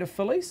second grade of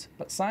fillies.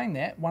 But saying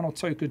that, 1 or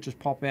 2 could just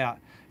pop out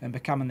and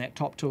become in that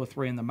top 2 or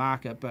 3 in the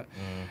market. But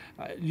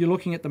you're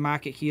looking at the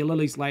market here.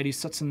 Lily's Lady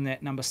sits in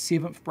that number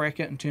 7th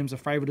bracket in terms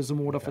of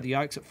favouritism order for the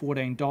Oaks at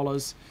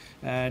 $14.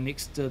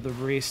 Next to the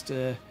rest,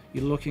 you're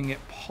looking at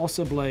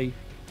possibly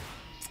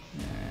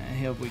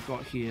Who have we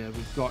got here?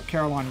 We've got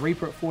Caroline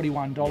Reaper at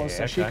 $41,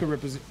 so she could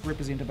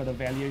represent a bit of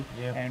value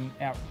and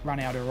run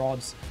out her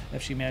odds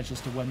if she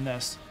manages to win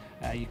this.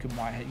 You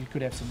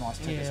could have some nice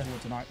tickets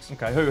towards an Oaks.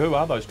 Okay, who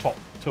are those top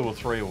 2 or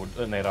 3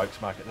 in that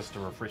Oaks market, just to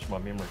refresh my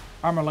memory?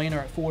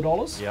 Umarlina at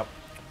 $4. Yep.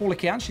 All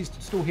accounts, she's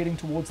still heading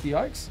towards the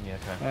Oaks. Yeah,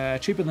 okay.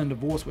 Cheaper Than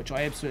Divorce, which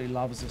I absolutely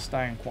love as a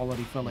stay-in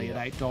quality filly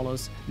at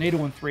 $8.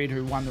 Needle and Thread,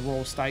 who won the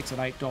Royal Stakes at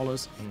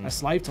 $8. A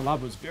Slave to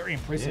Love was very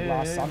impressive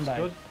last Sunday.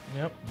 Good.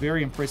 Yep.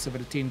 Very impressive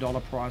at a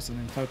 $10 price. And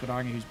then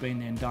Tokarangi, who's been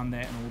there and done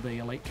that, and all the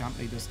elite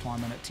company this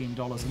time in at $10. And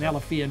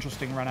Alafia,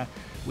 interesting runner,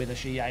 whether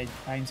she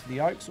aims for the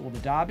Oaks or the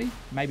Derby,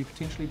 maybe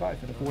potentially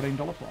both at a $14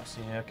 price.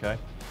 Yeah, okay.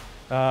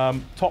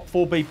 Top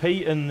 4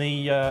 BP in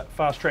the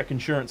Fast Track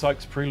Insurance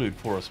Oaks Prelude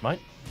for us, mate.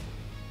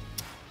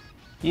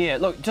 Yeah,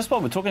 look, just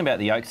while we're talking about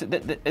the Oaks,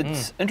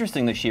 it's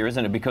interesting this year,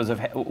 isn't it, because of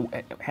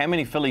how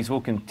many fillies will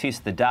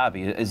contest the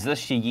Derby. Is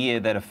this your year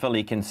that a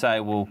filly can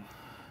say, well,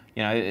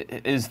 you know,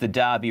 is the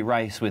Derby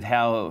race with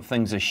how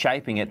things are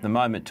shaping at the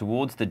moment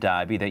towards the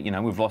Derby, that, you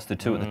know, we've lost the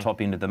 2 at the top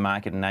end of the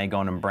market, and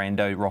Aegon and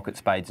Brando, Rocket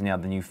Spade's now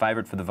the new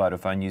favourite for the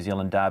Vodafone New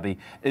Zealand Derby.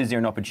 Is there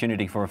an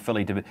opportunity for a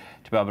filly to be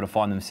able to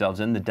find themselves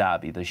in the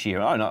Derby this year?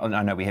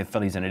 I know we have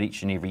fillies in it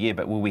each and every year,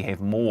 but will we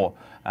have more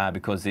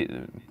because,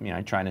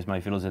 trainers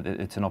may feel that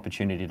it's an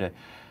opportunity to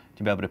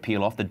be able to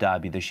peel off the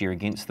Derby this year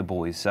against the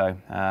boys. So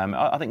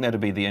I think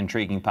that'll be the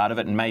intriguing part of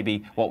it, and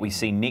maybe what we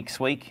see next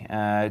week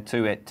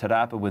too at Te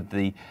Rapa with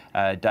the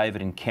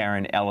David and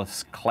Karen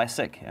Ellis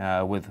Classic,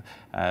 with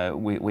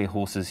where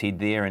horses head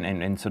there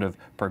and sort of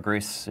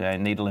progress,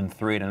 Needle and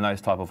Thread and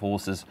those type of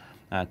horses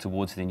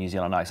towards the New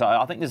Zealand Oaks. So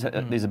I think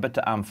there's a bit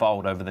to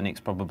unfold over the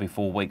next probably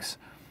 4 weeks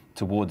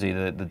towards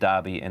either the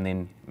Derby and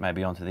then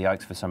maybe onto the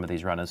Oaks for some of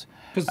these runners.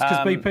 Because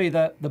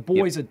BP, the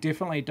boys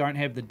definitely don't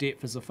have the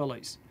depth as the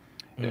fillies.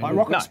 Like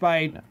Rocket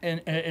Spade, and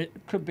it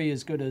could be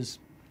as good as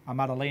a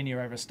Madalena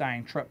over a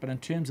staying trip, but in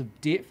terms of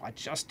depth, I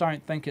just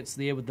don't think it's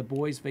there with the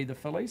boys v the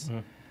fillies.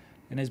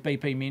 And as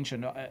BP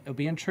mentioned, it'll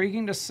be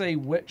intriguing to see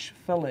which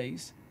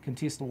fillies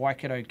contest the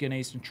Waikato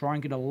Guineas and try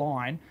and get a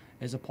line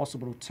as a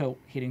possible tilt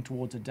heading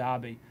towards a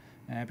Derby.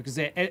 Because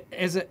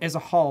as a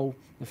whole,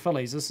 the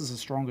fillies, this is as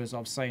strong as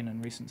I've seen in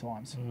recent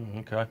times.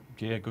 Okay,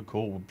 yeah, good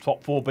call.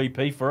 Top 4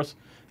 BP for us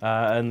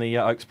in the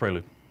Oaks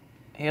Prelude.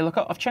 Yeah, look,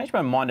 I've changed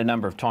my mind a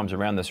number of times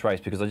around this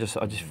race because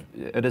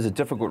it is a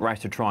difficult race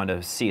to try and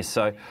assess.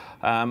 So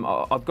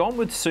I've gone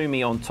with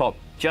Sumi on top,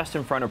 just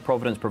in front of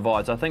Providence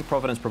Provides. I think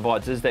Providence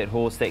Provides is that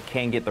horse that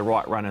can get the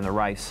right run in the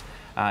race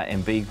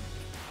and be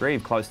very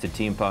close to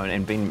tempo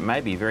and be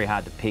maybe very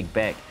hard to peg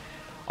back.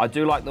 I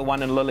do like the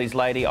one in Lily's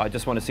Lady. I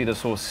just want to see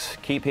this horse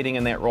keep heading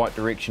in that right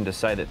direction to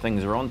say that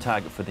things are on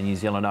target for the New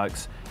Zealand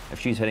Oaks.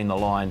 If she's hitting the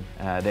line,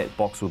 that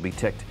box will be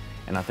ticked.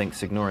 And I think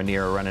Signora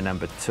Nera runner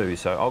number 2.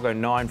 So I'll go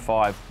 9,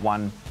 5,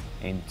 1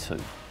 and 2.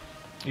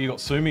 You got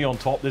Sumi on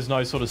top. There's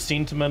no sort of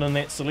sentiment in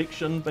that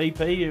selection,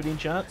 BP, any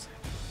chance?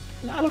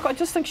 No, look, I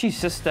just think she's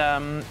just,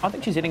 I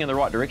think she's heading in the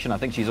right direction. I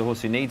think she's a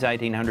horse who needs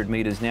 1,800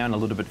 metres now and a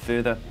little bit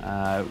further.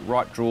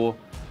 Right draw.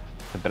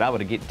 They've been able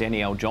to get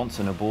Danielle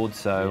Johnson aboard,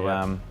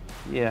 so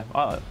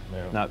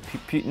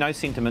no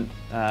sentiment.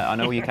 I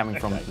know where you're coming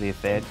from there,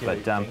 Thad.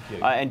 But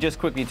and just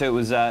quickly too, it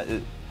was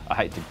I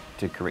hate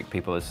to correct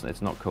people,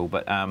 it's not cool,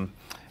 but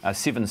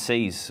Seven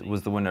Seas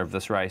was the winner of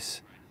this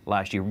race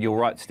last year. You're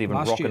right, Stephen.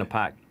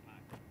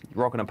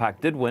 Rockina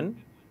Park did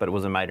win, but it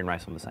was a maiden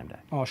race on the same day.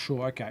 Oh,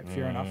 sure, okay,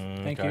 fair enough.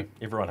 Thank you.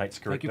 Everyone hates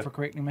correcting. Thank you for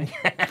correcting me.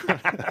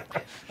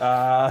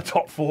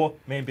 Top 4,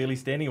 man barely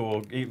standing,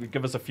 or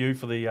give us a few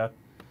for the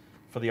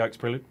Oaks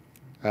Prelude.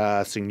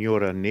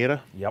 Signora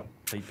Nera. Yep,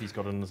 BP's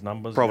got it in his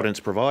numbers. Providence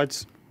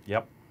Provides.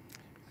 Yep.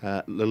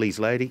 Lily's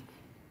Lady.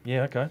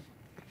 Yeah, okay.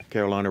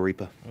 Carolina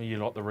Reaper. Well, you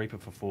like the Reaper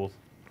for 4th.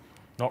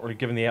 Not really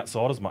giving the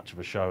outsiders much of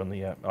a show in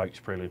the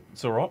Oaks Prelude.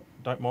 It's all right,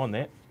 don't mind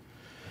that.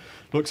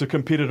 Looks a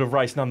competitive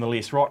race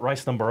nonetheless. Right,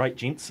 race number 8,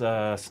 gents.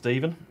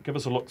 Stephen, give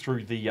us a look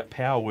through the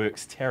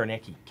Powerworks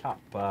Taranaki Cup.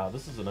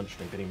 This is an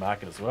interesting betting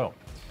market as well.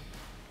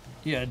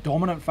 Yeah,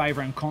 dominant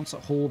favourite in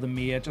Concert Hall, the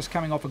mare, just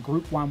coming off a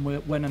Group 1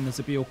 win in the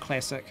Zabeel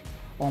Classic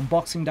on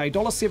Boxing Day.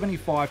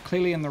 $1.75,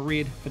 clearly in the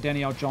red for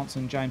Danielle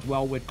Johnson, James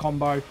Wellwood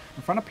combo.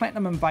 In front of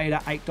Platinum Invader,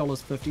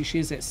 $8.50.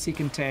 Shares that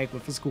second tag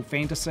with Physical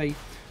Fantasy.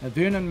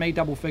 Vernon Me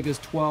double figures,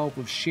 12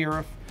 with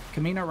Sheriff.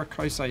 Camino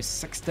Rocoso,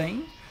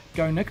 16.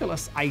 Go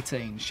Nicholas,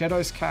 18.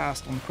 Shadows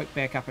Cast on quick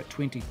back up at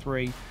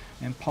 23.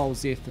 And Pole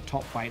Zeth, the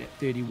top weight at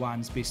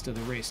 31's best of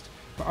the rest.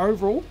 But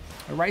overall,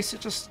 a race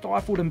that just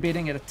stifled in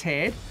betting at a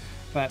tad.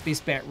 But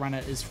best bet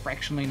runner is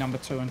fractionally number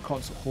 2 in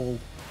Concert Hall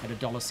at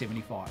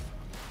 $1.75.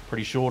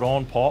 Pretty short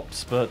on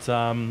Pops, but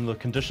the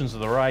conditions of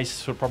the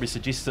race would probably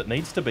suggest it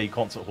needs to be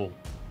Concert Hall.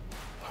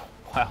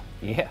 Well,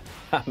 yeah.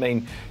 I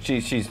mean,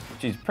 she's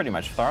pretty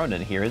much thrown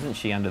in here, isn't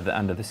she?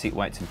 Under the set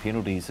weights and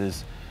penalties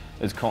is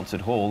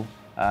Concert Hall.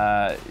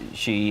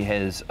 She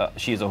is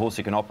a horse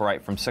who can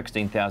operate from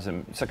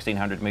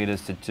 1,600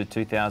 metres to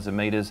 2,000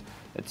 metres.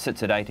 It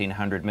sits at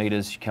 1,800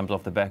 metres. She comes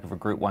off the back of a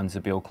Group 1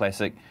 Zabeel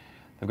Classic.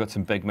 They've got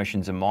some big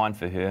missions in mind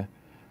for her.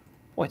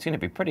 Well, it's going to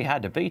be pretty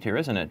hard to beat her,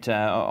 isn't it?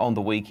 On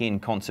the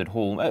weekend, Concert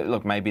Hall.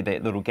 Look, maybe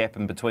that little gap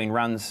in between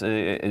runs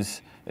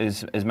is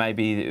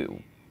maybe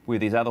where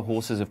these other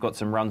horses have got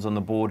some runs on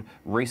the board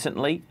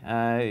recently.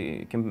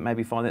 You can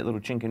maybe find that little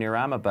chink in her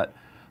armour, but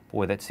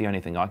boy, that's the only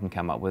thing I can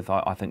come up with.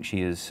 I think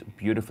she is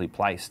beautifully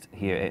placed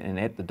here, and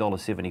at the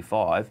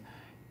 $1.75,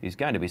 there's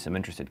going to be some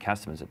interested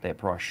customers at that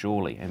price,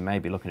 surely, and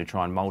maybe looking to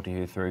try and multi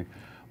her through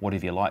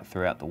whatever you like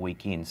throughout the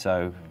weekend.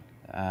 So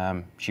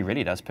she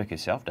really does pick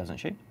herself, doesn't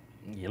she?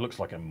 Yeah, looks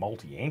like a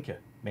multi-anchor,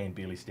 man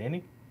barely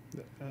standing.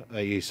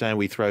 Are you saying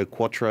we throw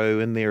Quattro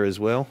in there as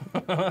well?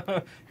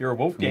 You're a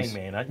Wolfgang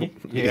man, aren't you?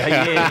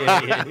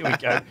 Yeah, here we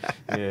go.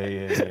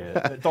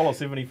 Yeah.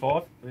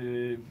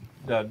 $1.75,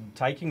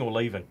 taking or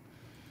leaving?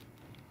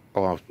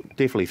 Oh,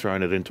 definitely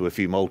thrown it into a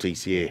few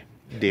multis,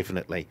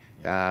 definitely.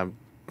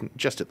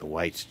 Just at the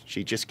weights,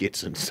 she just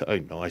gets in so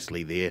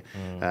nicely there.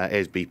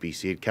 As BP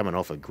said, coming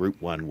off a Group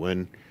 1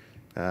 win.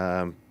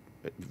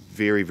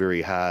 Very,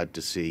 very hard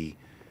to see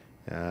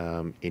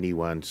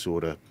anyone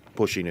sort of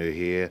pushing her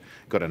here.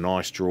 Got a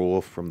nice draw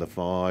from the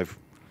 5.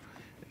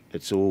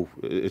 It's all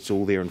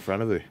there in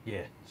front of her.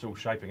 Yeah, it's all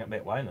shaping up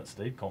that way, isn't it,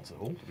 Steve? Concert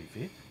Hall, to be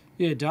fair.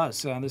 Yeah, it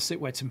does. The set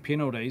weights and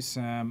penalties.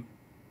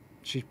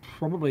 She's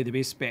probably the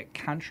best back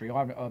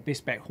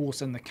best back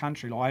horse in the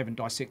country. I haven't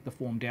dissected the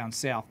form down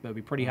south, but it'd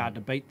be pretty hard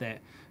to beat that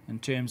in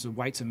terms of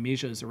weights and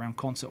measures around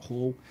Concert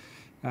Hall.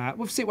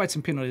 With set weights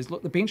and penalties,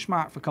 look, the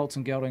benchmark for colts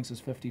and geldings is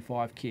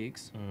 55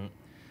 kegs.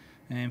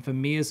 And for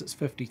mares, it's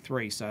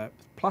 53. So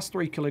plus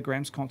 3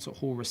 kilograms Concert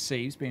Hall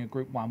receives, being a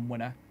Group 1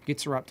 winner,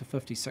 gets her up to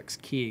 56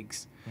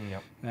 kegs.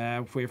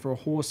 Where for a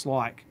horse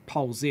like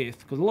Polzeth,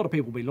 because a lot of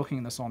people will be looking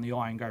at this on the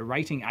eye and go,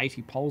 rating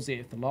 80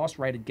 Polzeth, the lowest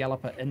rated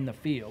galloper in the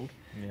field,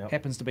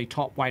 happens to be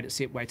top weight at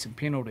set weights and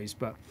penalties.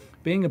 But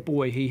being a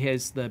boy, he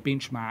has the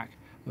benchmark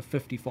of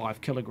 55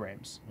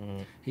 kilograms.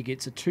 He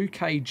gets a 2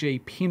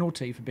 kg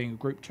penalty for being a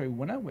Group 2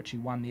 winner, which he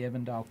won the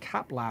Avondale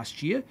Cup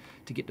last year,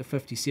 to get to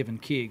 57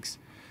 kegs.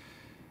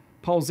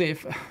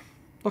 Polzeth,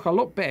 look, I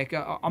look back,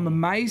 I'm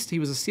amazed he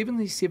was a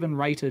 77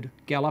 rated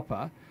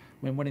galloper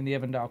when winning the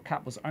Avondale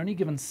Cup, was only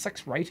given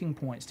 6 rating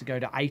points to go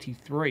to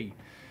 83.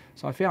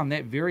 So I found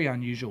that very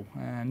unusual.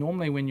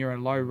 Normally when you're a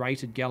low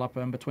rated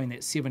galloper in between that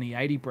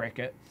 70-80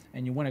 bracket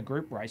and you win a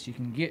group race, you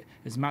can get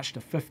as much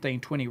to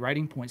 15-20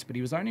 rating points, but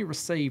he was only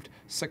received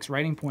 6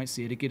 rating points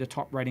there to get a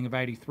top rating of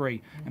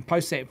 83. And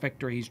post that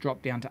victory, he's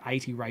dropped down to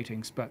 80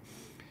 ratings. But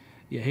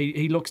yeah,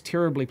 he looks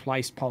terribly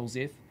placed,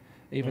 Polzeth,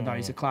 even though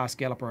he's a class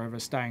galloper over a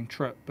staying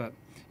trip. But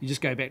you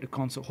just go back to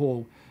Concert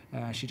Hall,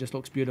 she just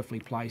looks beautifully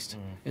placed.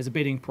 As a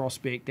betting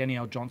prospect,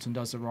 Danielle Johnson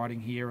does the riding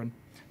here, and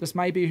this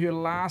may be her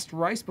last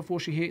race before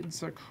she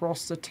heads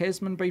across the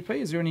Tasman, BP.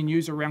 Is there any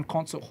news around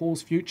Concert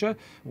Hall's future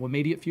or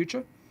immediate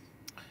future?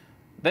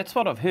 That's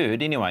what I've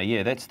heard anyway,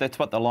 yeah. That's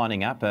what they're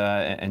lining up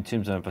in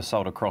terms of a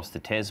sold across the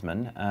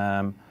Tasman.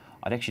 I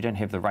actually don't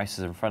have the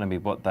races in front of me,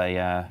 what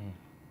they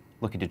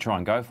looking to try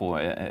and go for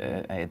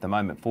at the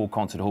moment for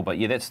Concert Hall. But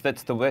yeah, that's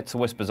the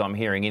whispers I'm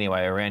hearing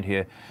anyway around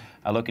here,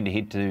 looking to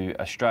head to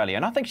Australia.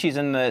 And I think she's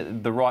in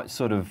the right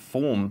sort of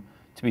form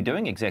to be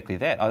doing exactly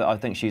that. I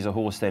think she's a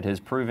horse that has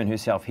proven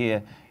herself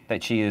here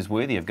that she is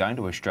worthy of going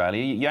to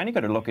Australia. You only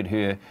got to look at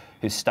her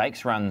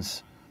stakes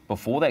runs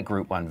before that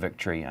Group 1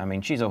 victory. I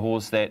mean, she's a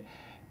horse that,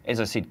 as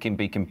I said, can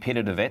be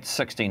competitive at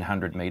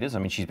 1,600 metres. I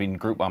mean, she's been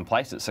Group 1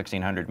 placed at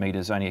 1,600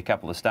 metres only a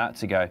couple of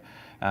starts ago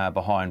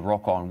behind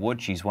Rock on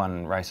Wood. She's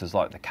won races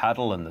like the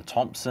Cuddle and the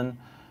Thompson,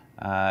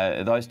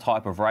 those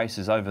type of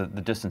races over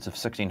the distance of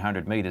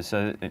 1,600 metres.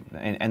 So,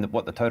 and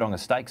what the Tauranga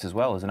Stakes as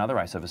well is another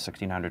race over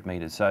 1,600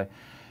 metres. So,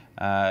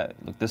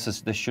 look, this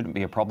shouldn't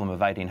be a problem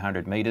of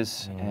 1,800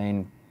 metres,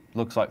 and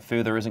looks like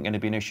further isn't going to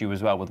be an issue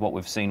as well with what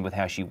we've seen with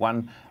how she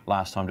won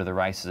last time to the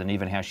races, and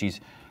even how she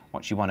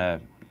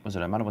won was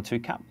it a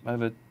Manawatu Cup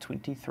over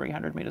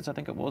 2,300 metres, I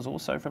think it was,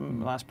 also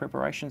from last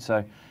preparation.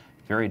 So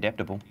very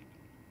adaptable.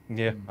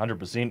 Yeah,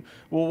 100%.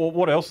 Well,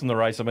 what else in the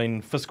race? I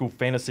mean, Fiscal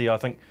Fantasy, I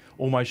think,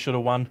 almost should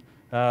have won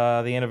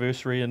the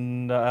anniversary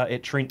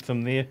at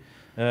Trentham there.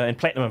 And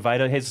Platinum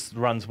Invader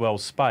runs well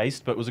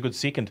spaced, but was a good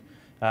second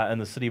in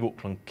the City of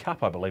Auckland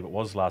Cup, I believe it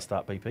was, last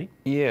start, BP.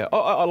 Yeah,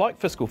 I like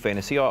Fiscal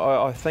Fantasy.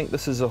 I think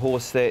this is a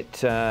horse that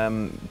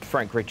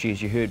Frank Ritchie,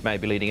 as you heard,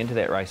 maybe leading into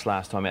that race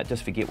last time out,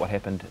 just forget what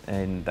happened,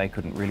 and they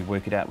couldn't really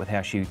work it out with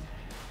how she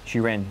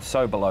ran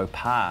so below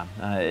par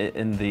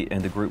in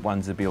the Group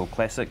 1 Zabeel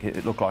Classic.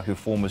 It looked like her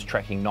form was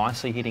tracking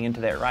nicely heading into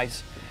that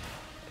race.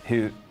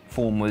 Her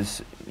form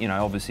was,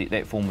 obviously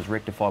that form was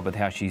rectified with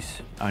how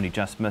she's only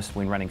just missed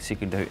when running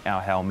second to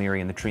Our Hail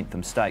Mary in the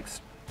Trentham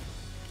Stakes.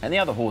 And the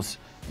other horse,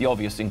 the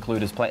obvious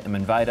include, is Platinum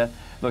Invader.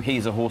 Look,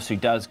 he's a horse who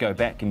does go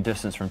back in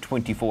distance from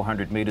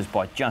 2,400 metres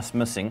by just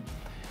missing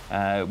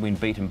when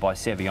beaten by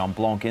Savion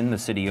Blanc in the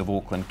City of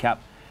Auckland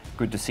Cup.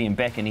 Good to see him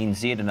back in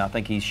NZ, and I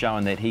think he's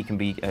shown that he can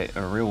be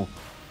a real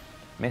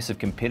massive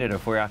competitor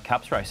for our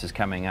Cups races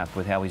coming up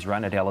with how he's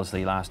run at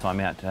Ellerslie last time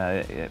out,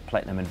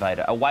 Platinum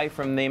Invader. Away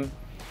from them,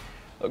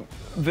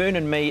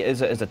 Vernon Me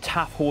is a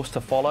tough horse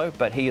to follow,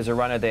 but he is a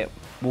runner that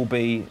will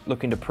be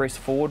looking to press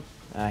forward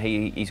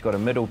He's got a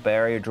middle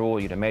barrier draw.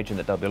 You'd imagine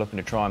that they'll be looking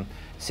to try and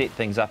set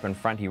things up in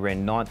front. He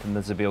ran 9th in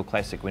the Zabel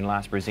Classic when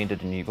last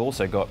presented, and you've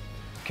also got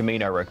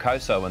Camino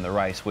Rocoso in the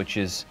race, which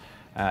is,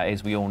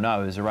 as we all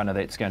know, is a runner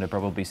that's going to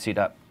probably set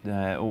up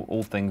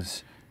all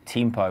things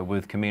tempo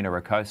with Camino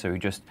Rocoso, who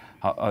just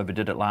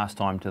overdid it last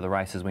time to the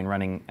races when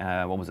running,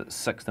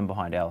 6th and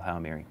behind Al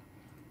Haumeri.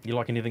 You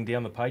like anything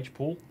down the page,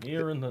 Paul,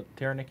 here in the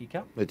Taranaki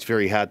Cup? It's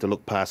very hard to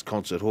look past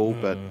Concert Hall,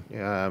 but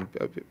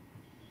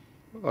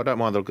I don't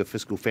mind the look of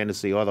Fiscal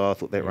Fantasy either. I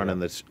thought that run in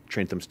the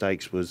Trentham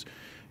Stakes was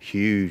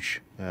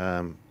huge.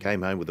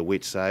 Came home with a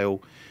wet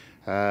sail.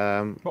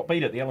 What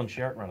beat it? The Alan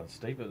Sherritt runners,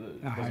 Steve?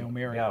 Hail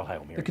Mary.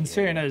 Hail Mary. The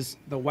concern is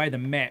the way the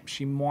map,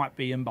 she might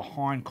be in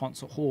behind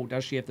Concert Hall.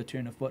 Does she have to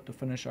turn her foot to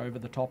finish over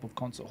the top of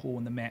Concert Hall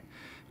in the map?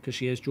 Because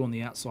she has drawn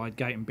the outside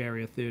gate and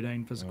barrier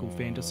 13, Physical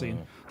Fantasy. And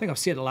I think I've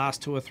said it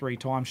last 2 or 3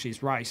 times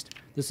she's raced.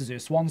 This is her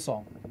swan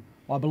song.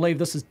 I believe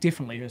this is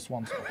definitely her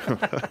swan song.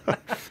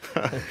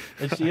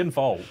 Is she in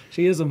foal?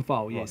 She is in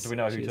foal, yes. Right, do we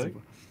know who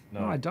to?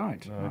 No, I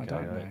don't. Okay, I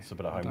don't know. It's a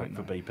bit of homework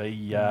for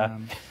BP. Yeah.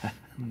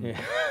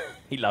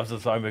 He loves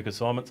his homework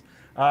assignments.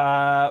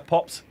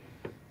 Pops,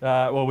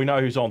 well, we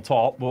know who's on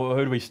top. Well,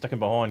 who do we stick in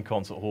behind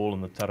Concert Hall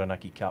in the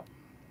Taranaki Cup?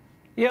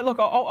 Yeah, look,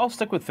 I'll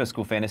stick with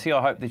Fiscal Fantasy.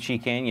 I hope that she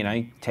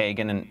can, tag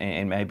in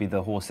and maybe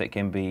the horse that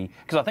can be...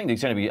 Because I think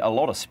there's going to be a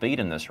lot of speed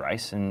in this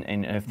race,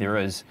 and if there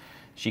is,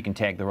 she can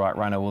tag the right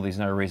runner. Well, there's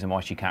no reason why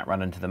she can't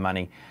run into the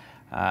money.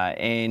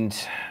 Vernon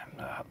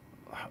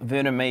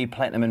Me,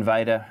 Platinum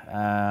Invader.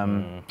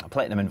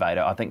 Platinum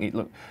Invader, I think,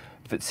 look,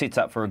 if it sets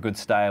up for a good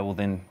stayer, well,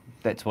 then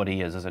that's what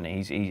he is, isn't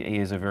he? He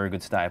is a very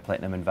good stayer,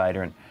 Platinum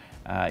Invader,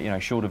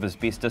 and, short of his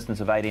best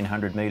distance of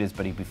 1,800 metres,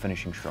 but he'd be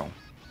finishing strong.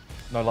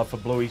 No love for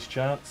Bluey's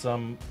chance.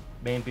 Man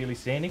barely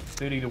standing,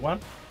 30-1.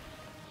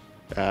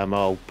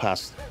 I'll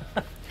pass.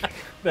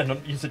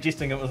 You're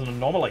suggesting it was an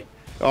anomaly.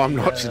 Oh, I'm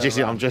not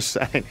suggesting. I'm just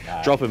saying,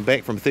 dropping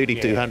back from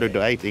 3,200 to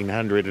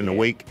 1,800 in a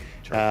week,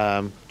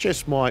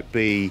 just might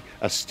be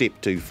a step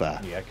too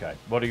far. Yeah, okay.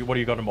 What do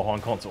you got in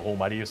behind Concert Hall,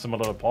 mate? Are you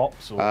similar to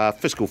Pops? Or?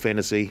 Fiscal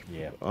Fantasy,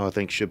 I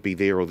think, should be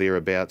there or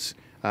thereabouts.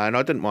 And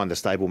I didn't mind the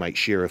stablemate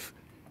Sheriff.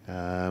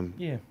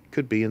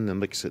 Could be in the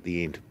mix at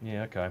the end.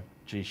 Yeah, okay.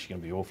 Geez, she's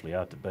going to be awfully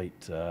hard to beat.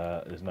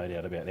 There's no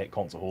doubt about that.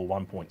 Concert Hall,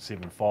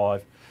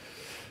 1.75.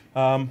 We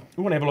want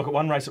to have a look at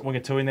one race at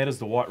Winga 2, and that is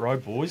the White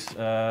Road, boys.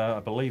 I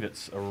believe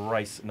it's a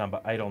race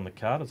number 8 on the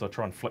card. As I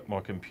try and flick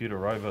my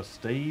computer over,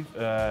 Steve.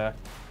 There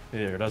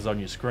it is on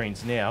your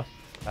screens now.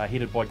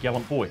 Headed by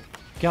Gallant Boy.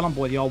 Gallant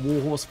Boy, the old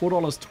warhorse,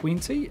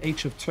 $4.20,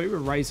 each of 2, a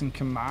Raising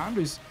Command,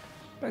 who's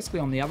basically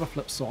on the other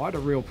flip side, a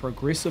real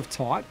progressive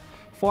type.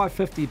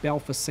 $5.50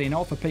 Belfacino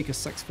off a peak of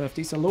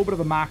 $6.50, so a little bit of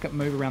a market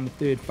move around the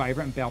third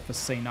favourite in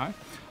Belfacino.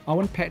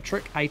 Owen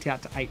Patrick, 8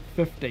 out to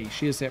 $8.50,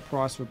 shares that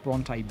price with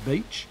Bronte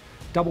Beach.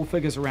 Double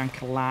figures around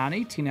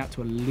Kalani, 10 out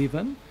to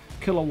 11.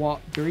 Kilowatt,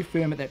 very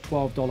firm at that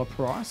 $12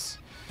 price.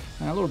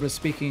 A little bit of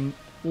speaking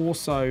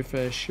also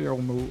for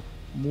Cheryl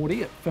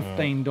Morty at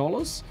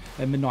 $15.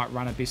 A Midnight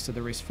Runner, best of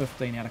the rest,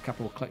 15 out a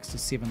couple of clicks to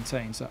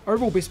 17. So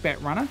overall best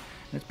bet runner, and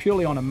it's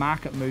purely on a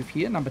market move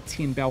here. Number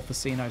 10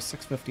 Belfacino,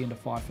 $6.50 into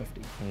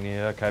 $5.50.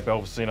 Yeah, okay,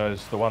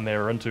 Belfacino's the one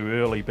they're into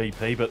early,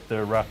 BP, but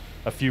there are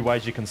a few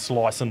ways you can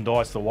slice and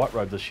dice the White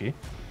Road this year.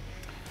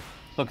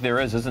 Look, there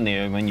is, isn't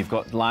there? I mean, you've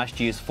got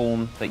last year's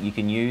form that you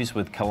can use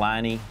with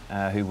Kalani,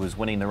 who was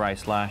winning the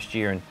race last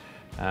year,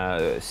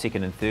 and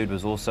second and third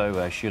was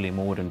also Shirley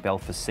Maud and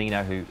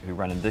Belfacino, who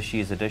run in this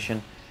year's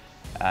edition.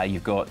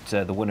 You've got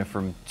the winner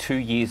from 2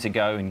 years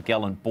ago in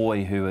Gallant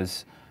Boy, who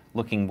is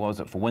looking,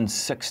 for win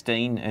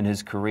 16 in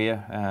his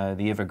career,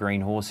 the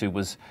evergreen horse who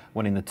was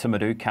winning the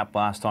Timaru Cup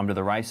last time to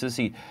the races.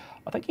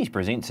 I think he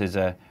presents as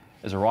a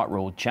right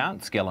ruled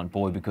chance, Gallant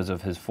Boy, because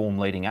of his form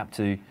leading up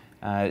to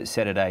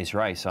Saturday's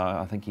race.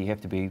 I think you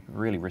have to be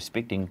really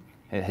respecting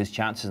his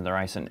chances in the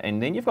race.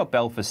 And then you've got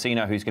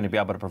Belfacino, who's going to be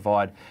able to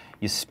provide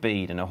your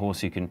speed, and a horse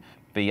who can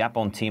be up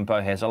on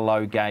tempo, has a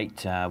low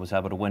gate, was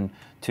able to win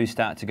 2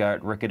 starts ago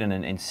at Riccarton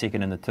and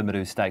second in the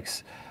Timaru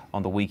Stakes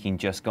on the weekend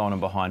just gone, and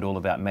behind All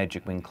About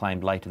Magic when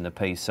claimed late in the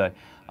piece. So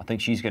I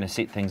think she's going to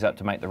set things up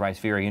to make the race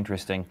very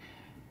interesting.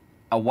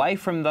 Away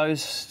from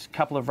those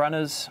couple of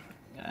runners,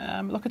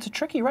 look, it's a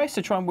tricky race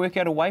to try and work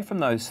out away from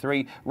those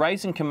 3.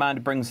 Raising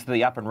Command brings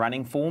the up and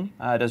running form,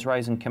 does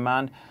Raising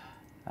Command.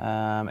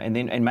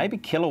 And maybe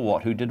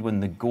Kilowatt, who did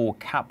win the Gore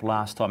Cup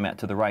last time out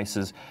to the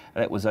races.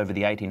 That was over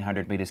the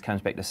 1,800 metres,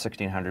 comes back to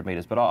 1,600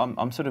 metres. But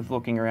I'm sort of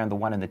looking around the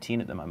 1 and the 10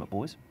 at the moment,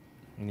 boys.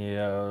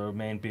 Yeah,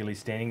 man barely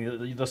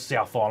standing. The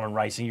South Island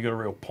racing, you've got a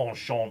real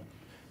penchant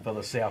for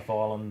the South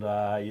Island.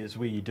 Is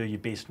where you do your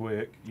best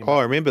work.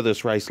 I remember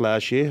this race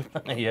last year.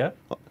 Yeah.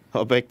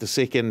 I backed the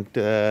second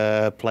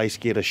place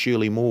getter,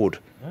 Shirley Maud.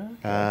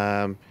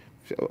 Okay.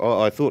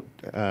 I thought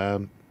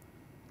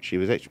she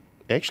was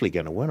actually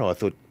going to win. I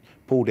thought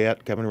pulled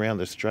out coming around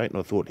the straight, and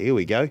I thought, here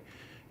we go.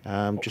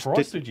 What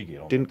price did you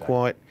get on didn't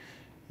quite.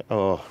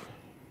 Oh,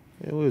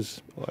 it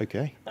was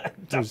okay.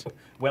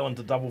 Well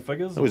into double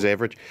figures? It was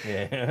average.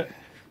 Yeah.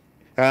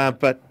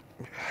 But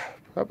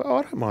I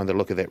don't mind the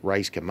look of that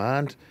Race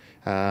Command.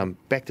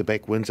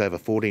 Back-to-back wins over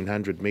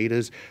 1,400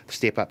 metres.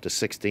 Step up to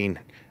 16,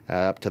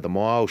 up to the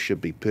mile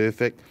should be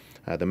perfect.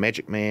 The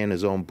Magic Man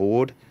is on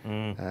board,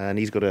 and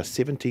he's got a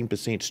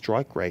 17%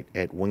 strike rate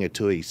at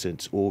Wingatui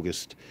since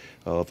August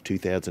of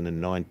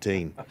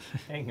 2019.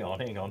 Hang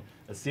on.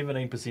 A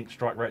 17%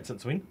 strike rate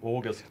since when?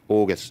 August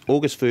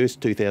 1st,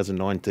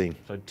 2019.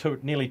 So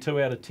nearly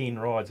 2 out of 10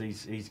 rides,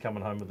 he's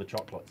coming home with the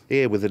chocolates.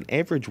 Yeah, with an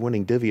average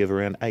winning divvy of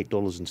around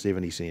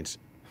 $8.70.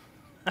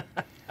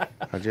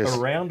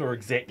 Around or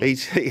exactly?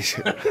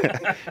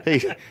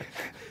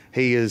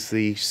 He is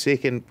the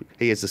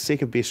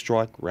second best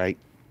strike rate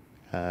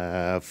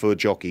for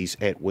jockeys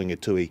at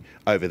Wingatui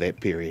over that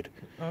period.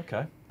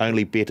 Okay.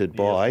 Only bettered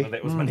by...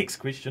 That was my next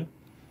question.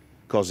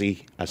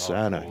 Kosi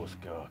Asano. Of course,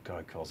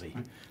 go Kosi.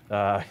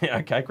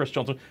 Okay, Chris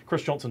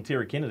Johnson,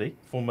 Terry Kennedy,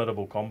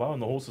 formidable combo,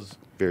 and the horses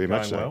very going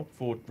much so. Well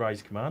for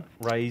Ray's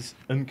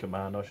in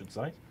command, I should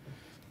say.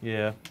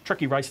 Yeah,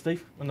 tricky race,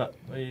 Steve, isn't it?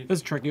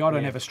 It's tricky. I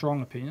don't have a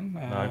strong opinion.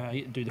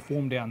 No. Do the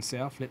form down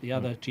south, let the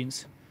other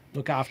gents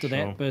look after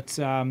that. But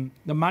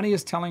the money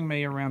is telling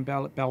me around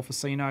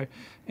Belfacino,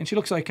 and she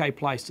looks okay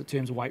placed in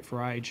terms of weight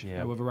for age.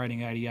 Yeah. With a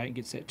rating 88 and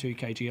gets that 2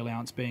 kg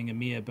allowance being a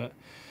mare. But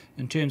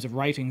in terms of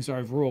ratings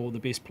overall, the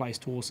best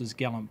placed horse is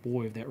Gallant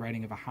Boy with that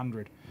rating of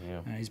 100.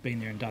 Yeah. He's been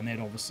there and done that,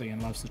 obviously,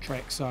 and loves the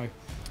track. So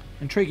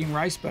intriguing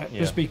race, but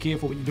just be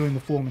careful when you're doing the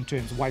form in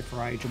terms of weight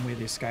for age and where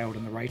they're scaled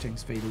in the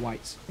ratings for the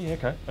weights. Yeah,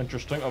 okay,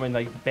 interesting. I mean,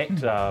 they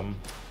backed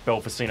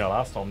Belfacino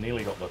last time,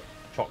 nearly got the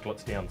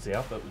chocolates down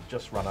south. It was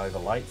just run over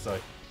late, so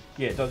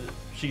yeah,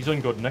 she's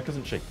in good nick,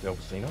 isn't she,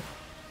 Belfacino?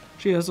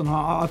 She is, and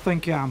I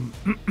think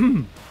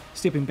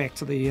stepping back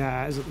to the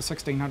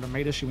 1600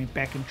 metres, she went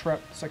back and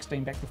tripped,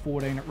 16 back to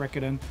 14 at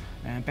Riccarton,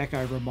 and back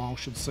over a mile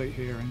should suit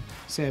her, and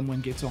Sam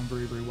Wynn gets on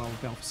very, very well with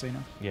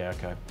Belfacino. Yeah,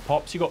 okay.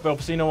 Pops, you got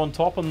Belfacino on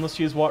top on this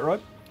year's White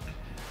Robe?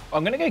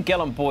 I'm going to go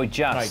Gallant Boy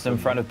just in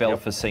front of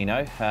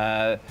Belfacino.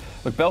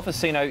 Look,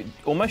 Belfacino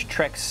almost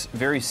tracks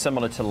very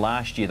similar to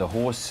last year. The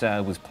horse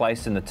was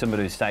placed in the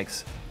Timaru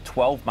Stakes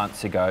 12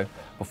 months ago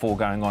before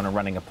going on and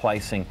running a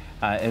placing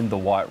in the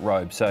White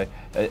Robe. So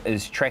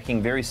is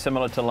tracking very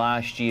similar to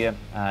last year,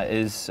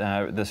 is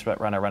this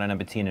runner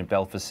number 10 in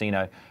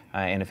Belfacino.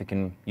 And if it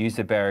can use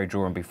the barrier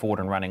draw and be forward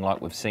and running like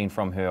we've seen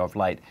from her of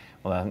late,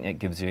 well, I think it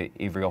gives you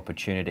every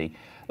opportunity.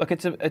 Look,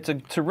 it's a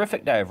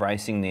terrific day of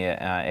racing there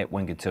at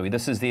Wingatui.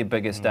 This is their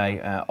biggest day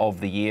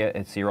of the year.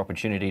 It's their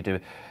opportunity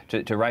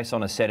to race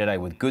on a Saturday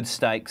with good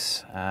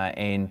stakes.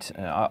 And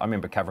I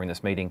remember covering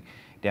this meeting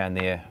down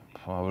there.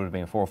 It would have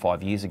been 4 or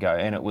 5 years ago,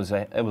 and it was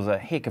a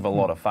heck of a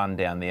lot of fun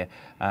down there.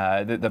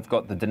 They've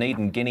got the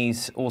Dunedin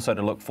Guineas also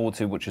to look forward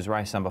to, which is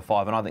race number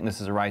 5, and I think this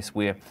is a race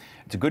where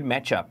it's a good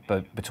matchup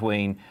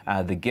between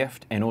the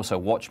Gift and also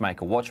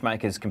Watchmaker.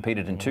 Watchmaker's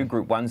competed in 2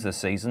 Group 1s this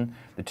season,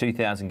 the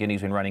 2000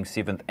 Guineas when running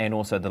 7th, and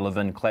also the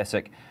Levin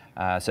Classic.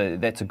 So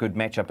that's a good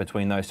matchup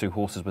between those 2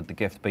 horses, with the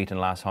Gift beaten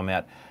last time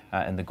out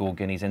in the Gore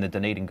Guineas, and the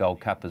Dunedin Gold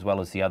Cup as well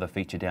as the other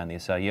feature down there.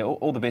 So yeah,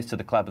 all the best to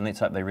the club, and let's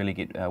hope they really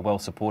get well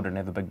supported and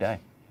have a big day.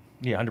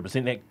 Yeah,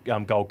 100%. That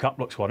Gold Cup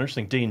looks quite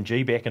interesting.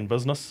 D&G back in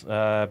business,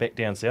 back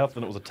down south,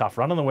 and it was a tough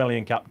run in the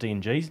Wellian Cup,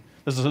 D&G's.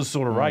 This is his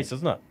sort of race,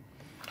 isn't it?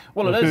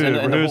 Well, it is.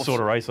 Her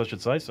sort of race, I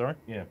should say, sorry.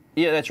 Yeah,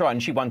 that's right.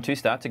 And she won 2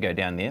 starts ago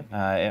down there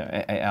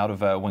out of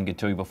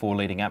Wingatui before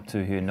leading up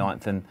to her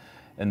 9th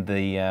in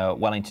the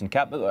Wellington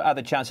Cup.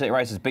 Other chance of that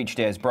race is Beach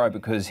Daz Bro,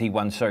 because he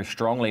won so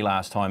strongly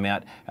last time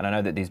out, and I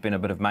know that there's been a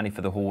bit of money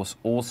for the horse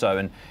also,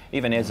 and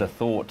even as a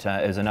thought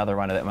is another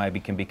runner that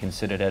maybe can be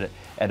considered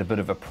at a bit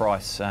of a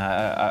price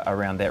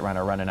around that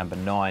runner number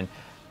 9.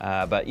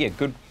 But yeah,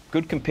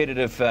 good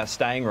competitive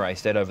staying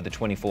race that over the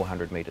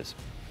 2400 metres.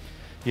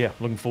 Yeah,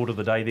 looking forward to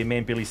the day there.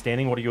 Man Billy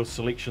Standing, what are your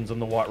selections in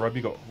the White Robe?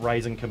 You've got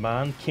Rays in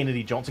command,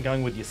 Kennedy Johnson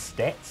going with your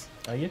stats,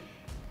 are you?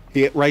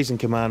 Yeah, Rays in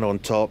command on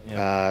top.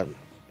 Yeah.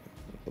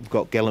 I've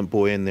got Gallant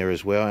Boy in there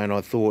as well, and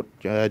I thought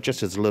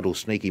just as a little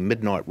sneaky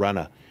Midnight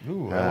Runner.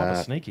 Ooh, I like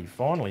a sneaky.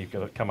 Finally, you've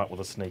got to come up with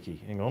a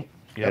sneaky. Hang on.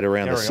 Yep, at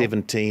around the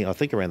 17, I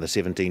think around the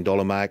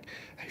 $17 mark.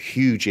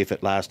 Huge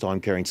effort last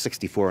time, carrying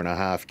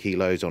 64.5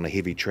 kilos on a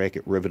heavy track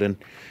at Riverton.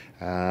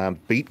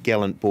 Beat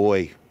Gallant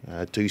Boy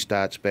 2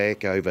 starts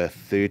back over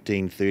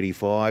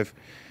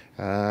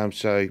 13.35.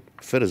 So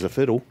fit as a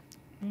fiddle.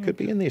 Could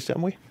be in there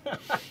somewhere.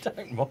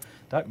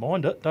 Don't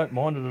mind it. Don't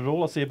mind it at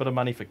all. I see a bit of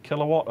money for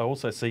Kilowatt. I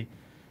also see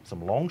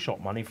some long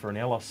shot money for an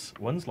Alice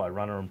Winslow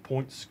runner and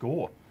Point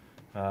Score,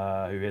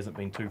 who hasn't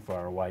been too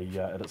far away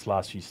at its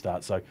last few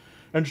starts. So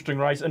interesting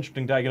race,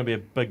 interesting day. Going to be a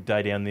big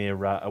day down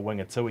there at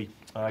Wingatui.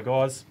 Guys, we're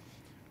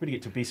going to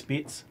get to best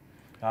bets.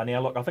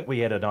 Now, look, I think we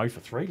had an 0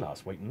 for 3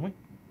 last week, didn't we?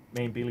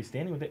 Man Billy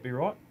Standing, would that be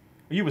right?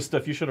 You were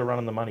stiff. You should have run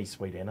on the money,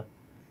 sweet Anna.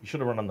 You should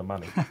have run on the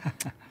money.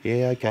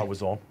 Yeah, okay. I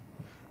was on.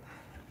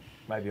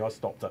 Maybe I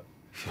stopped it.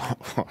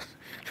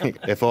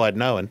 If I had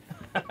known.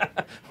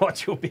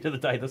 What's your bet of the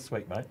day this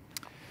week, mate?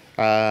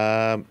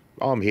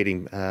 I'm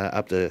heading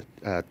up to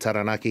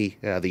Taranaki,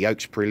 the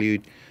Oaks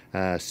Prelude,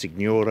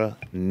 Signora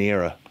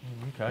Nera,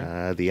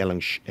 the Alan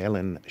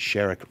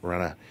Sharrock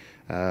runner.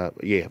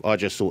 Yeah, I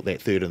just thought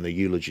that third in the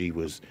eulogy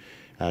was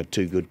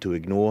too good to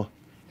ignore.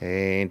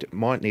 and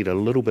might need a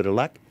little bit of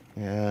luck,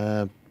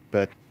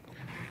 but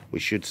we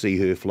should see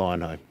her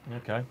flying home.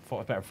 Okay,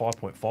 about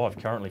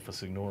 5.5 currently for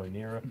Signori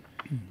Nera,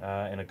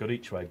 and a good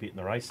each way bet in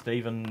the race.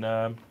 Stephen,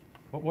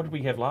 what did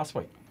we have last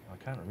week?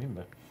 I can't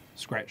remember.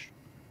 Scratch.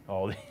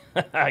 Oh,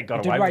 I got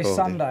It away did with race it.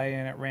 Sunday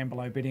and it ran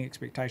below betting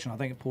expectation. I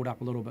think it pulled up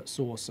a little bit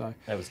sore, so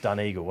That was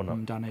Duneagle,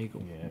 wasn't it?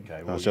 Duneagle. Yeah,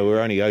 okay. Oh, so we're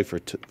only 0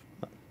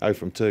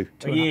 from 2.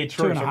 Yeah,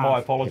 true. So my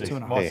apologies. Yeah,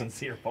 2.5. My Yeah.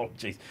 sincere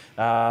apologies.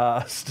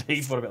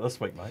 Steve, what about this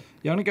week, mate?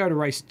 You're going to go to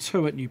race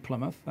 2 at New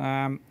Plymouth.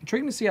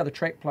 Intriguing to see how the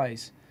track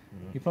plays.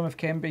 New Plymouth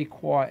can be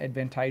quite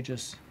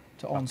advantageous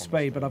to on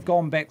speed, but I've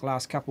gone back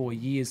last couple of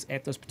years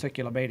at this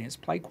particular meeting. It's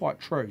played quite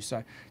true,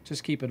 so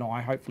just keep an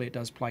eye. Hopefully it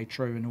does play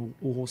true and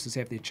all horses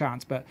have their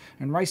chance. But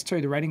in race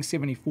 2, the rating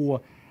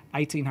 74,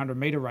 1800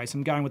 metre race,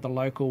 I'm going with the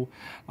local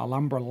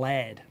Alhambra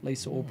Lad,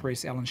 Lisa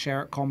Allpress, Alan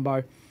Sharrock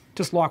combo.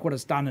 Just like what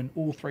it's done in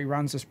all 3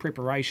 runs this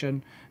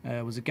preparation.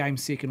 It was a game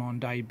second on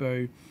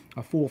debut,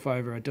 a 4th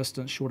over a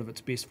distance short of its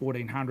best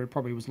 1400.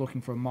 Probably was looking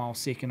for a mile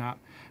second up,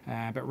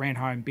 but ran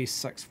home best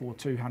 6 4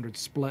 200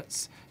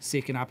 splits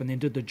second up, and then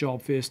did the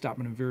job first up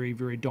in a very,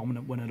 very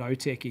dominant win at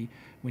Otaki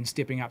when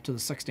stepping up to the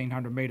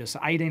 1600 metres. So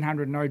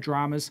 1800, no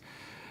dramas.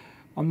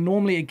 I'm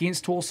normally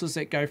against horses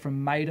that go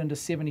from maiden to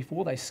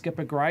 74. They skip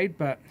a grade,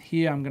 but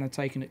here I'm going to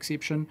take an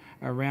exception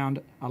around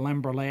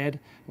Alhambra Lad,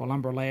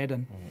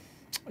 and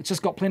it's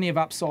just got plenty of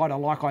upside. I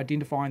like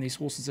identifying these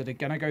horses that are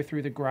going to go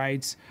through the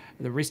grades.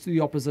 The rest of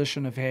the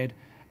opposition have had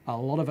a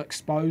lot of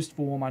exposed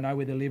form. I know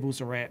where the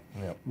levels are at.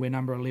 Yep. Where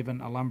number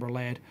 11, Alhambra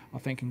Lad, I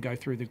think can go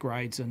through the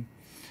grades. And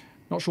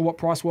not sure what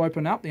price will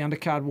open up. The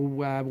undercard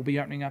will be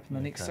opening up in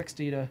the next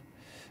 60 to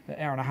an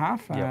hour and a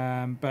half.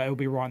 Yep. But it'll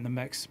be right in the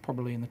mix,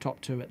 probably in the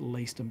top 2 at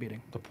least in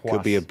betting.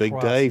 Could be a big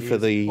day for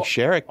the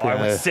Sharrock.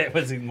 That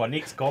was in my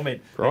next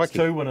comment. That's Crikey.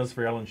 2 winners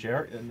for Alan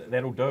Sharrock, and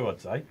that'll do,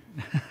 I'd say.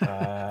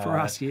 For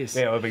us, yes.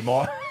 Yeah, it would be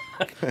my...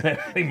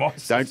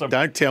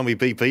 Don't tell me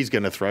BP's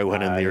going to throw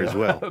one in there as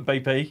well.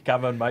 BP,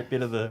 come on, mate.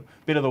 Bit of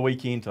the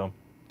weekend, Tom.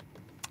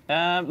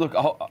 Look,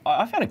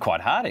 I found it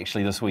quite hard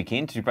actually this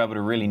weekend to be able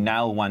to really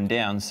nail one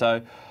down.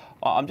 So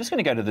I'm just going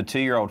to go to the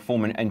 2-year-old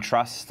form and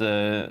trust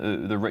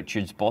the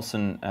Richards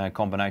Boston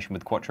combination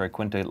with Quattro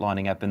Quinta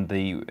lining up in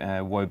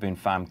the Woburn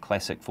Farm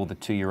Classic for the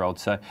 2-year-old.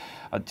 So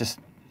just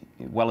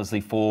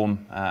Wellesley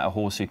form, a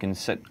horse who can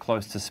sit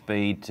close to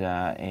speed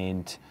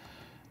and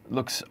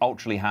looks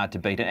ultra hard to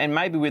beat. And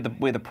maybe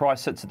where the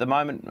price sits at the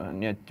moment,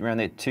 around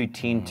that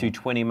 210,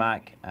 220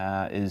 mark,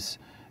 is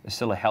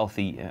still a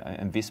healthy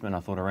investment, I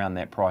thought, around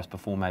that price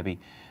before maybe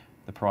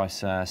the price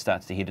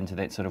starts to head into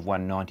that sort of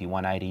 190,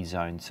 180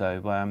 zone.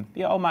 So,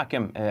 yeah, I'll mark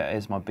him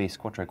as my best,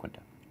 Quattro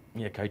Quinta.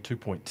 Yeah, okay,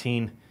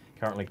 2.10.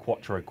 Currently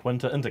Quattro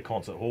Quinta into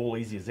Concert Hall.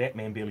 Easy as that,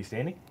 man, barely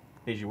standing.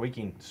 There's your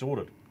weekend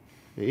sorted.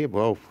 Yeah,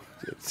 well,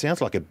 it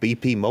sounds like a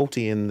BP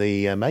multi in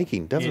the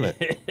making, doesn't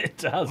it? It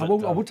does. I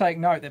will take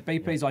note that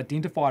BP's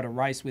identified a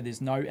race where there's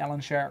no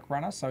Alan Sharrock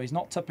runner, so he's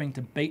not tipping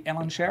to beat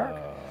Alan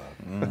Sharrock.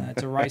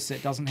 It's a race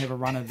that doesn't have a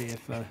runner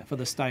there for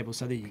the stable,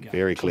 so there you go.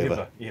 Very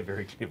clever. Yeah,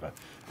 very clever.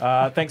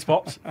 Thanks,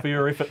 Pops, for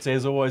your efforts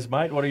as always,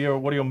 mate. What are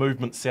your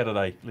movements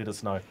Saturday? Let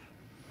us know.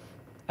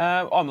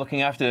 I'm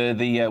looking after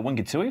the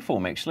Wingatui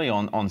form actually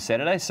on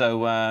Saturday,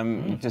 so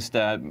just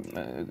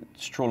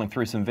trawling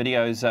through some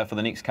videos for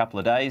the next couple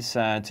of days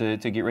to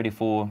get ready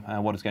for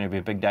what is going to be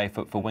a big day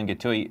for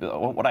Wingatui.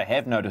 What I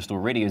have noticed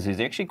already is there's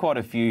actually quite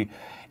a few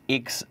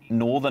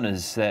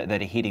ex-Northerners that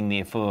are heading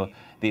there for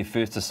their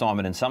first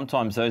assignment, and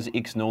sometimes those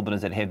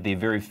ex-Northerners that have their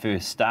very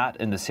first start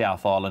in the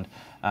South Island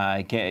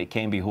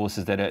can be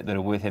horses that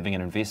are worth having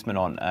an investment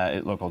on.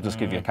 Look, I'll just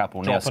give you a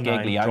couple now. Drop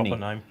a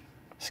name.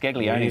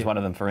 Scaglione is one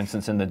of them, for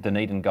instance, in the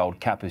Dunedin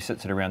Gold Cup, who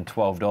sits at around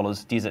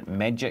 $12. Desert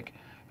Magic,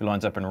 who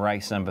lines up in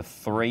race number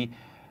 3.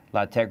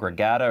 La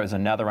Tagragada is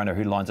another runner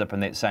who lines up in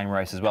that same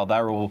race as well.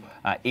 They're all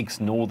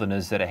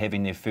ex-Northerners that are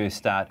having their first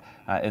start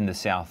in the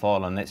South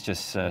Island. That's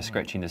just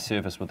scratching the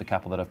surface with the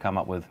couple that I've come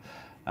up with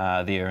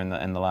there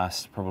in the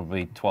last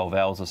probably 12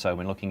 hours or so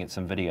when looking at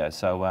some videos.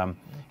 So,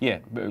 yeah,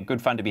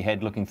 good fun to be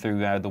had looking through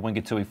the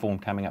Wingatui form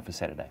coming up for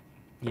Saturday.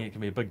 Yeah, it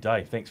can be a big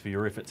day. Thanks for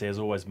your efforts as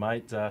always,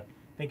 mate.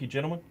 Thank you,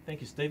 gentlemen.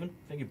 Thank you, Stephen.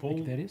 Thank you, Paul.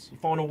 Thank you, that is. Your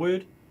final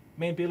word,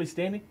 man barely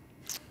standing?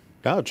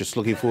 No, just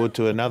looking forward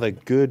to another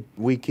good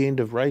weekend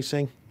of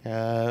racing.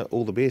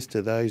 All the best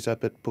to those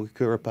up at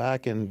Pukakura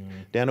Park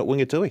and down at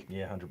Wingatui.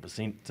 Yeah,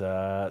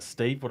 100%.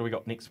 Steve, what do we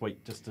got next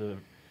week just to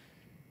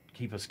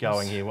keep us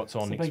going here? What's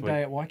on next week? It's a big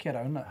day at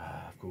Waikato, isn't it?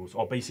 Of course.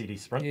 Oh, BCD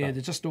Sprint. Yeah,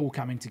 they're just all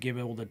coming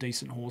together, all the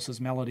decent horses.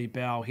 Melody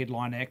Bell,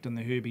 Headline Act and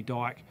the Herbie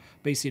Dyke.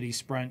 BCD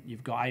Sprint,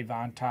 you've got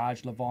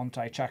Avantage,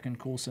 Levante, Chuck and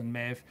Coulson,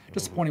 Mav.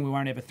 Disappointing we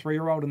won't have a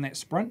 3-year-old in that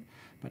sprint,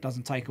 but it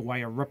doesn't take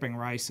away a ripping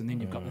race. And then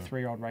you've got the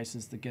 3-year-old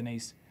races, the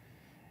Guineas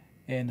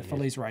and the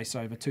Fillies race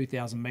over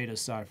 2,000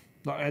 metres. So,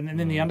 and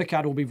then the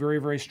undercard will be very,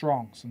 very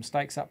strong. Some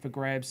stakes up for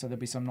grabs, so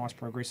there'll be some nice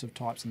progressive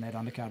types in that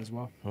undercard as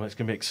well. Well, it's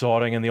going to be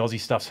exciting, and the Aussie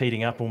stuff's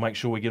heating up. We'll make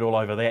sure we get all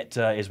over that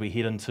as we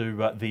head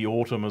into the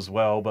autumn as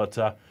well. But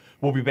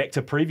we'll be back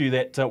to preview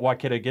that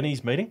Waikato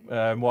Guineas meeting,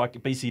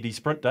 BCD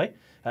Sprint Day,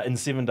 in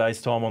 7 days'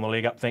 time on the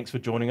leg up. Thanks for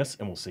joining us,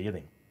 and we'll see you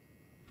then.